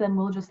relaxed, then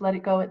we'll just let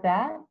it go at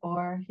that.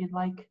 Or if you'd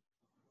like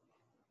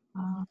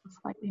a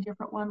slightly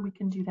different one, we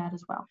can do that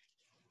as well.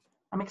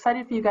 I'm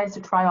excited for you guys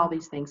to try all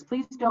these things.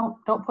 Please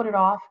don't put it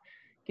off.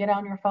 Get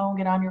on your phone,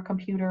 get on your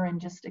computer, and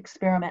just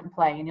experiment and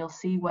play, and you'll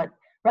see what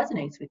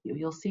resonates with you.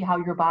 You'll see how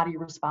your body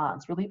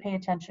responds. Really pay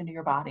attention to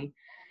your body.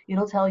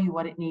 It'll tell you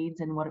what it needs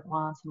and what it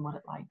wants and what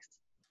it likes.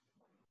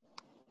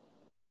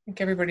 I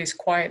think everybody's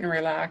quiet and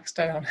relaxed.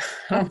 I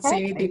don't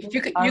see anything.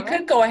 You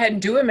could go ahead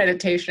and do a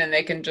meditation, and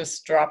they can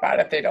just drop out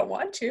if they don't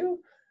want to.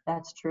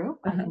 That's true.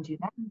 I can do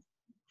that.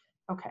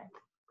 Okay.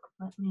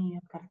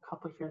 I've got a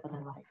couple here that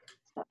I like.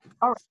 So,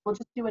 all right, we'll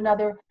just do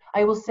another.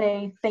 I will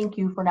say thank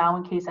you for now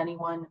in case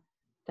anyone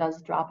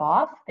does drop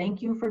off.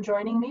 Thank you for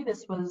joining me.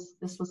 This was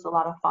a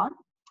lot of fun.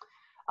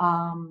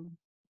 I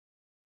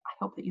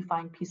hope that you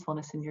find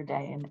peacefulness in your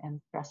day and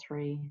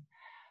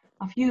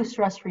a few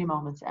stress-free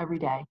moments every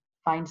day.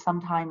 Find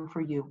some time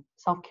for you.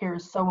 Self-care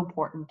is so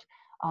important.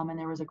 And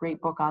there was a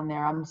great book on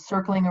there. I'm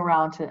circling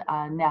around to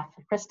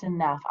Kristen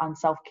Neff on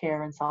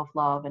self-care and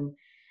self-love, and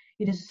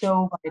it is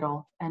so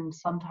vital. And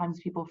sometimes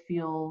people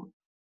feel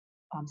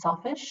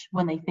selfish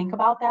when they think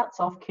about that.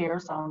 Self-care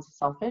sounds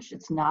selfish.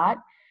 It's not.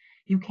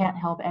 You can't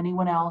help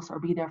anyone else or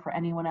be there for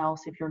anyone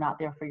else if you're not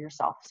there for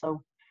yourself.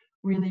 So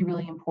really,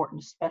 really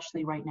important,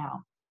 especially right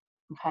now.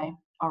 Okay,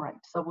 all right,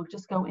 so we'll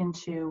just go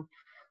into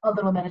a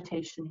little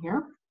meditation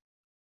here.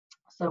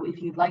 So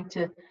if you'd like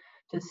to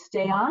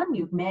stay on,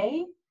 you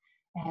may.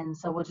 And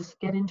so we'll just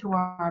get into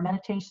our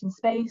meditation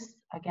space.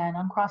 Again,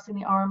 uncrossing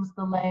the arms,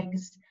 the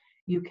legs.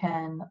 You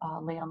can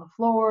lay on the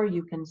floor,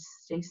 you can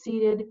stay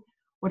seated,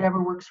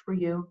 whatever works for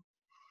you.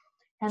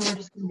 And we're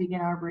just going to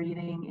begin our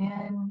breathing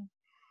in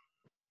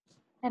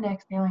and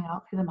exhaling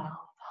out through the mouth.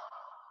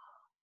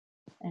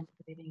 And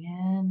breathing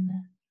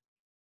in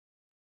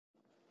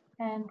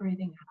and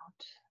breathing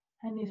out.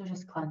 And these are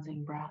just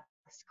cleansing breaths,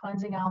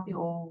 cleansing out the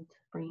old,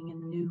 bringing in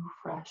the new,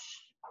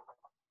 fresh.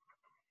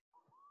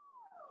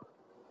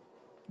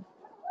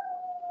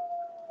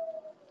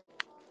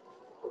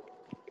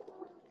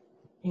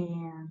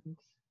 And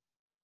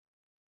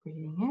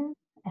breathing in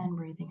and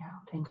breathing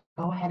out. And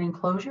go ahead and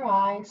close your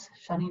eyes,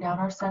 shutting down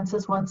our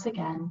senses once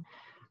again.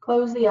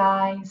 Close the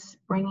eyes,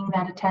 bringing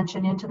that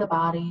attention into the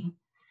body.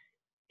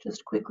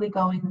 Just quickly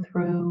going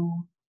through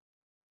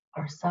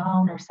our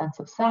sound, our sense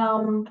of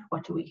sound.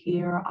 What do we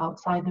hear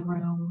outside the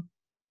room,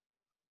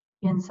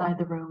 inside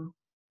the room,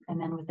 and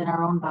then within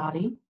our own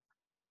body.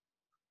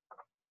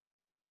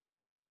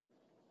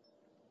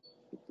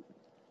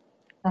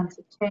 Sense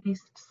of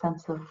taste,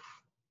 sense of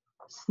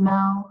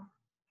smell.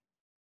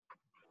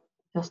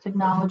 Just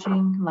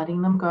acknowledging,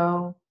 letting them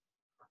go.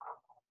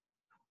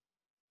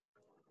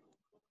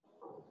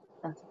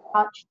 Sense of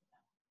touch.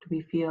 Do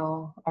we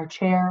feel our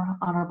chair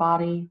on our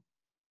body?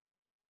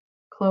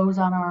 Clothes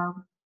on our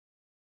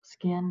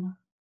skin?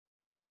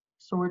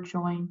 Sore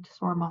joint,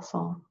 sore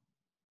muscle?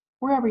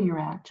 Wherever you're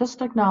at,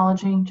 just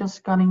acknowledging,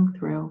 just gunning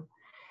through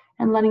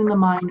and letting the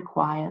mind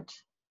quiet.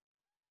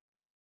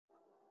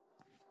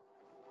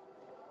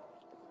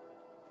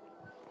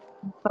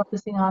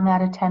 Focusing on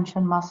that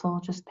attention muscle,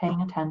 just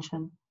paying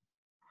attention.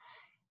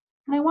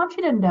 And I want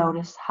you to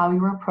notice how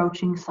you're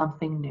approaching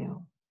something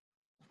new.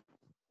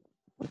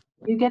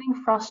 Are you getting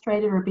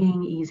frustrated or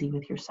being easy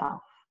with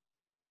yourself?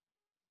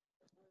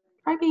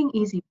 Try being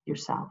easy with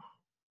yourself.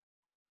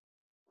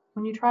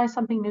 When you try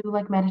something new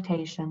like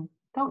meditation,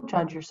 don't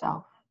judge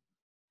yourself.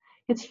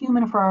 It's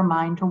human for our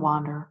mind to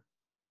wander.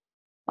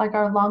 Like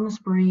our lungs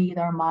breathe,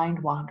 our mind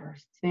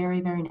wanders. It's very,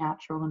 very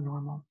natural and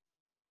normal.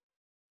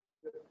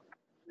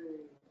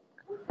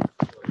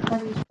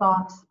 Let these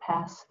thoughts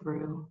pass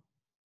through.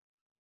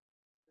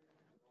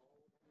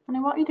 And I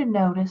want you to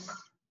notice,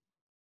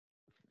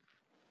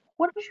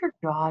 what is your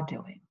jaw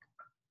doing?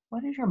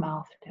 What is your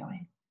mouth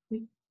doing?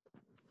 We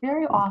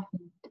very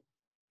often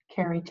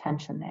carry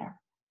tension there.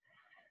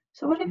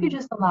 So what if you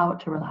just allow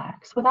it to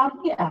relax without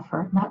any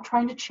effort, not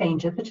trying to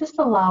change it, but just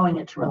allowing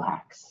it to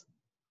relax.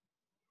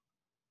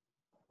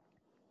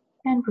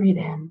 And breathe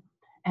in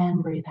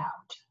and breathe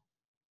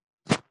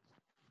out.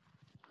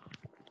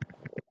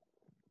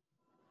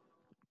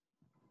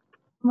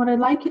 What I'd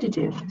like you to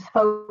do is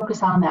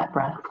focus on that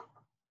breath.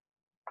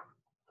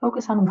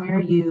 Focus on where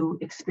you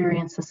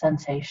experience the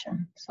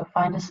sensation. So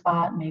find a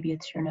spot, maybe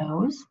it's your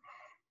nose,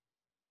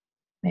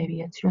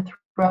 maybe it's your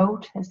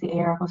throat as the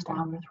air goes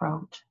down your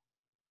throat.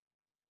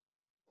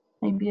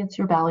 Maybe it's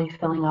your belly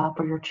filling up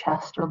or your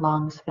chest or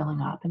lungs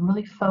filling up, and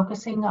really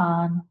focusing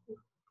on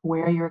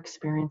where you're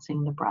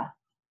experiencing the breath.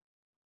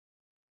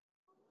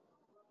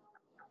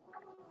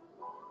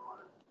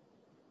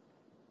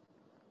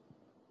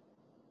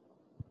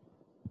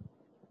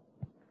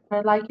 What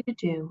I'd like you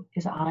to do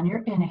is on your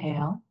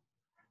inhale,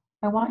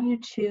 I want you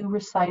to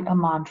recite a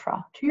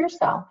mantra to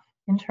yourself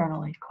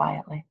internally,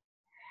 quietly.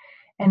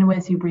 And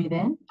as you breathe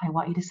in, I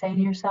want you to say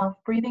to yourself,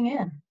 breathing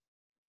in.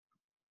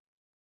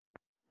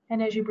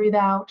 And as you breathe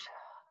out,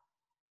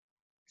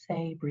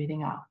 say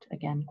breathing out.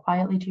 Again,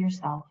 quietly to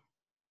yourself.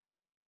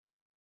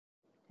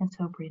 And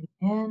so breathing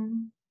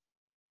in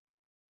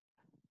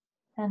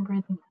and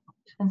breathing out.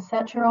 And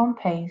set your own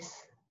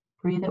pace.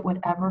 Breathe at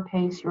whatever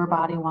pace your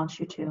body wants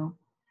you to.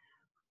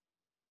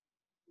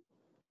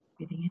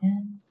 Breathing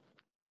in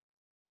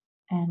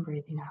and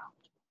breathing out.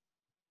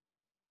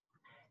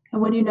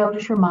 And when you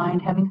notice your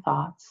mind having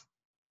thoughts,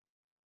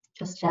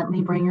 just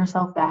gently bring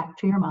yourself back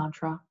to your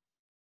mantra,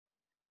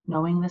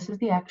 knowing this is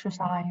the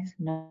exercise,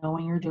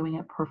 knowing you're doing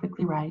it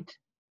perfectly right.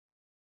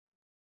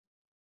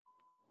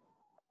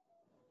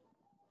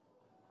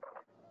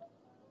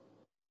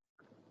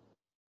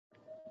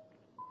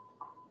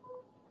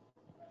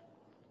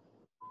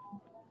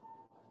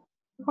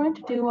 We're going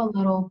to do a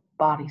little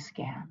body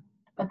scan,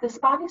 but this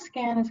body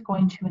scan is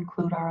going to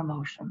include our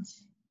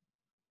emotions.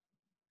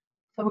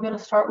 So we're going to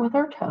start with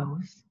our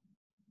toes.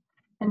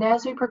 And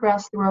as we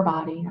progress through our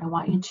body, I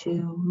want you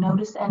to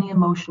notice any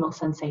emotional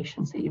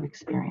sensations that you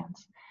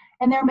experience.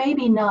 And there may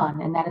be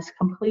none, and that is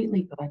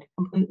completely good,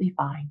 completely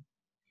fine.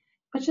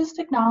 But just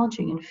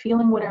acknowledging and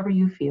feeling whatever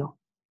you feel.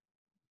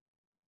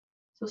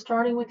 So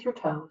starting with your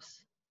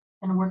toes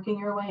and working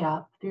your way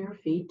up through your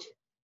feet,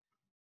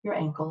 your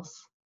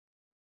ankles,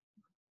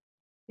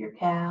 your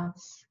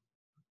calves,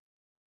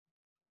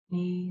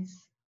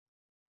 knees,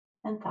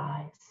 and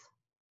thighs.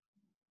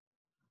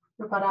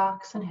 your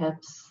buttocks and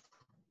hips,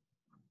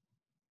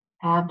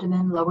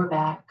 abdomen, lower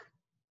back,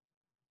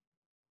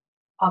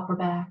 upper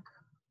back,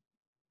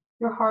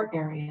 your heart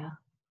area.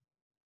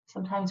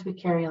 Sometimes we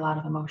carry a lot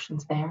of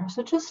emotions there,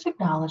 so just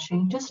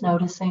acknowledging, just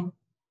noticing.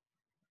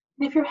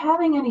 And if you're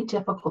having any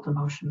difficult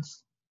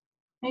emotions,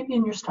 maybe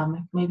in your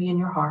stomach, maybe in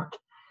your heart,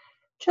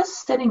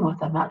 just sitting with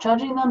them, not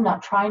judging them,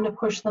 not trying to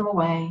push them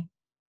away,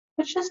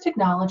 but just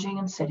acknowledging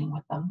and sitting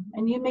with them.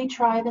 And you may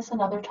try this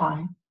another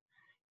time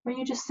where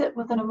you just sit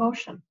with an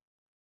emotion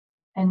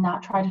and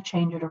not try to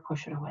change it or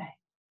push it away.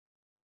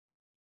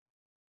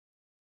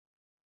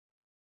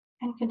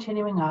 And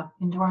continuing up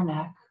into our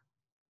neck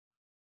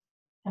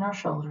and our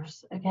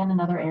shoulders. Again,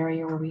 another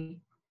area where we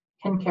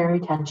can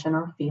carry tension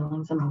or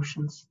feelings,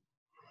 emotions.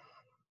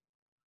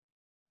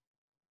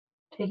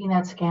 Taking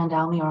that scan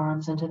down the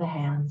arms into the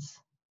hands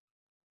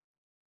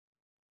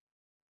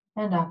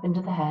and up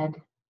into the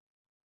head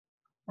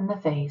and the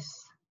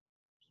face.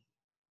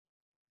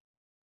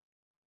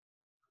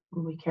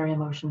 We carry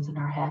emotions in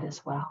our head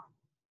as well.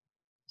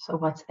 So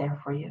what's there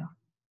for you?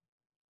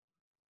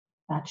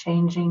 Not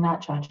changing, not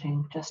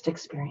judging, just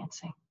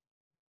experiencing.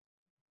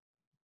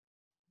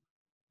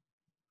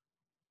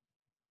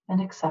 And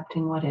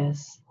accepting what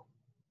is.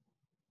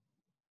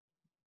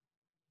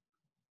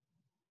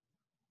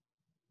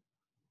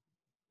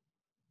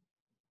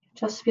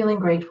 Just feeling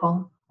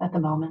grateful at the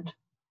moment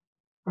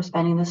for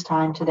spending this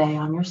time today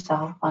on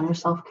yourself, on your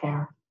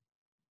self-care.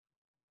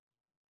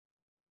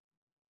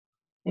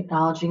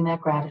 Acknowledging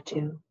that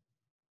gratitude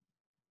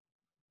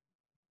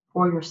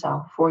for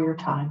yourself, for your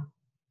time.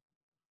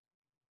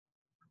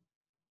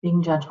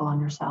 Being gentle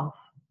on yourself.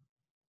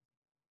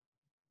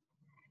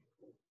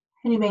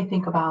 And you may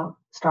think about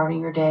starting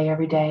your day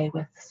every day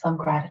with some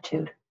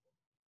gratitude.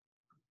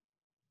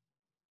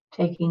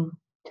 Taking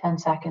 10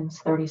 seconds,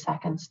 30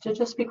 seconds to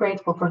just be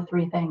grateful for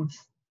 3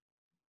 things.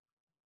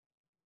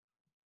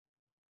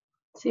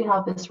 See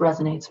how this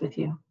resonates with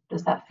you.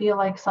 Does that feel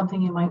like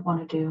something you might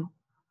want to do?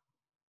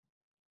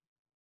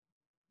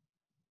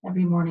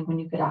 Every morning when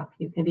you get up,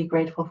 you can be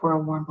grateful for a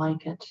warm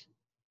blanket,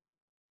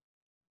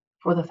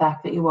 for the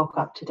fact that you woke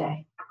up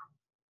today,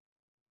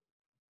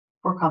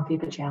 for comfy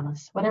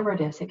pajamas, whatever it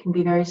is. It can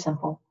be very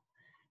simple,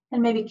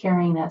 and maybe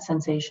carrying that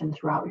sensation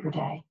throughout your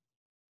day.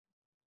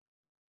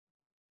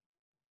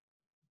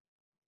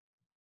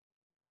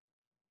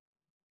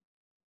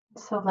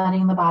 So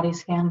letting the body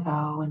scan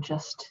go and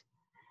just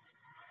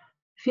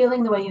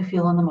feeling the way you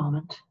feel in the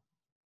moment.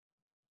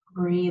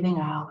 Breathing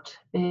out,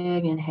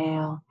 big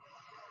inhale,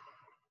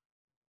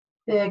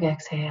 big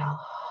exhale,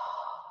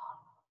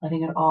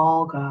 letting it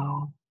all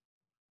go.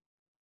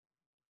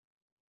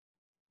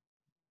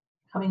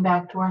 Coming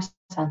back to our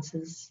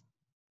senses,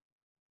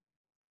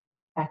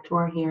 back to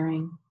our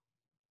hearing,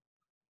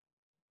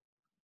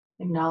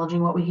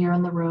 acknowledging what we hear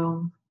in the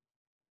room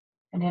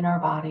and in our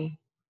body,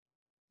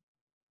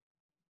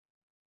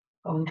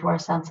 going to our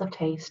sense of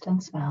taste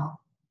and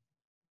smell,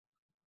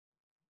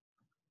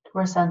 to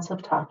our sense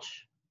of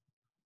touch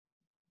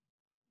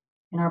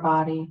in our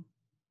body.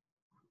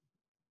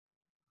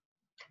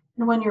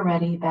 And when you're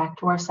ready, back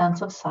to our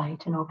sense of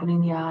sight and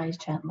opening the eyes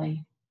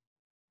gently.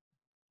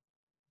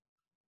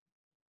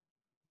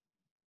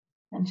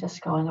 And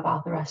just going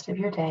about the rest of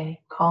your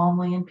day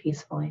calmly and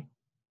peacefully.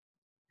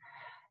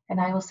 And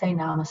I will say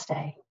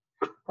namaste.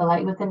 The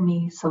light within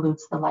me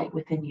salutes the light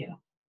within you.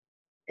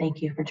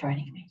 Thank you for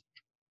joining me.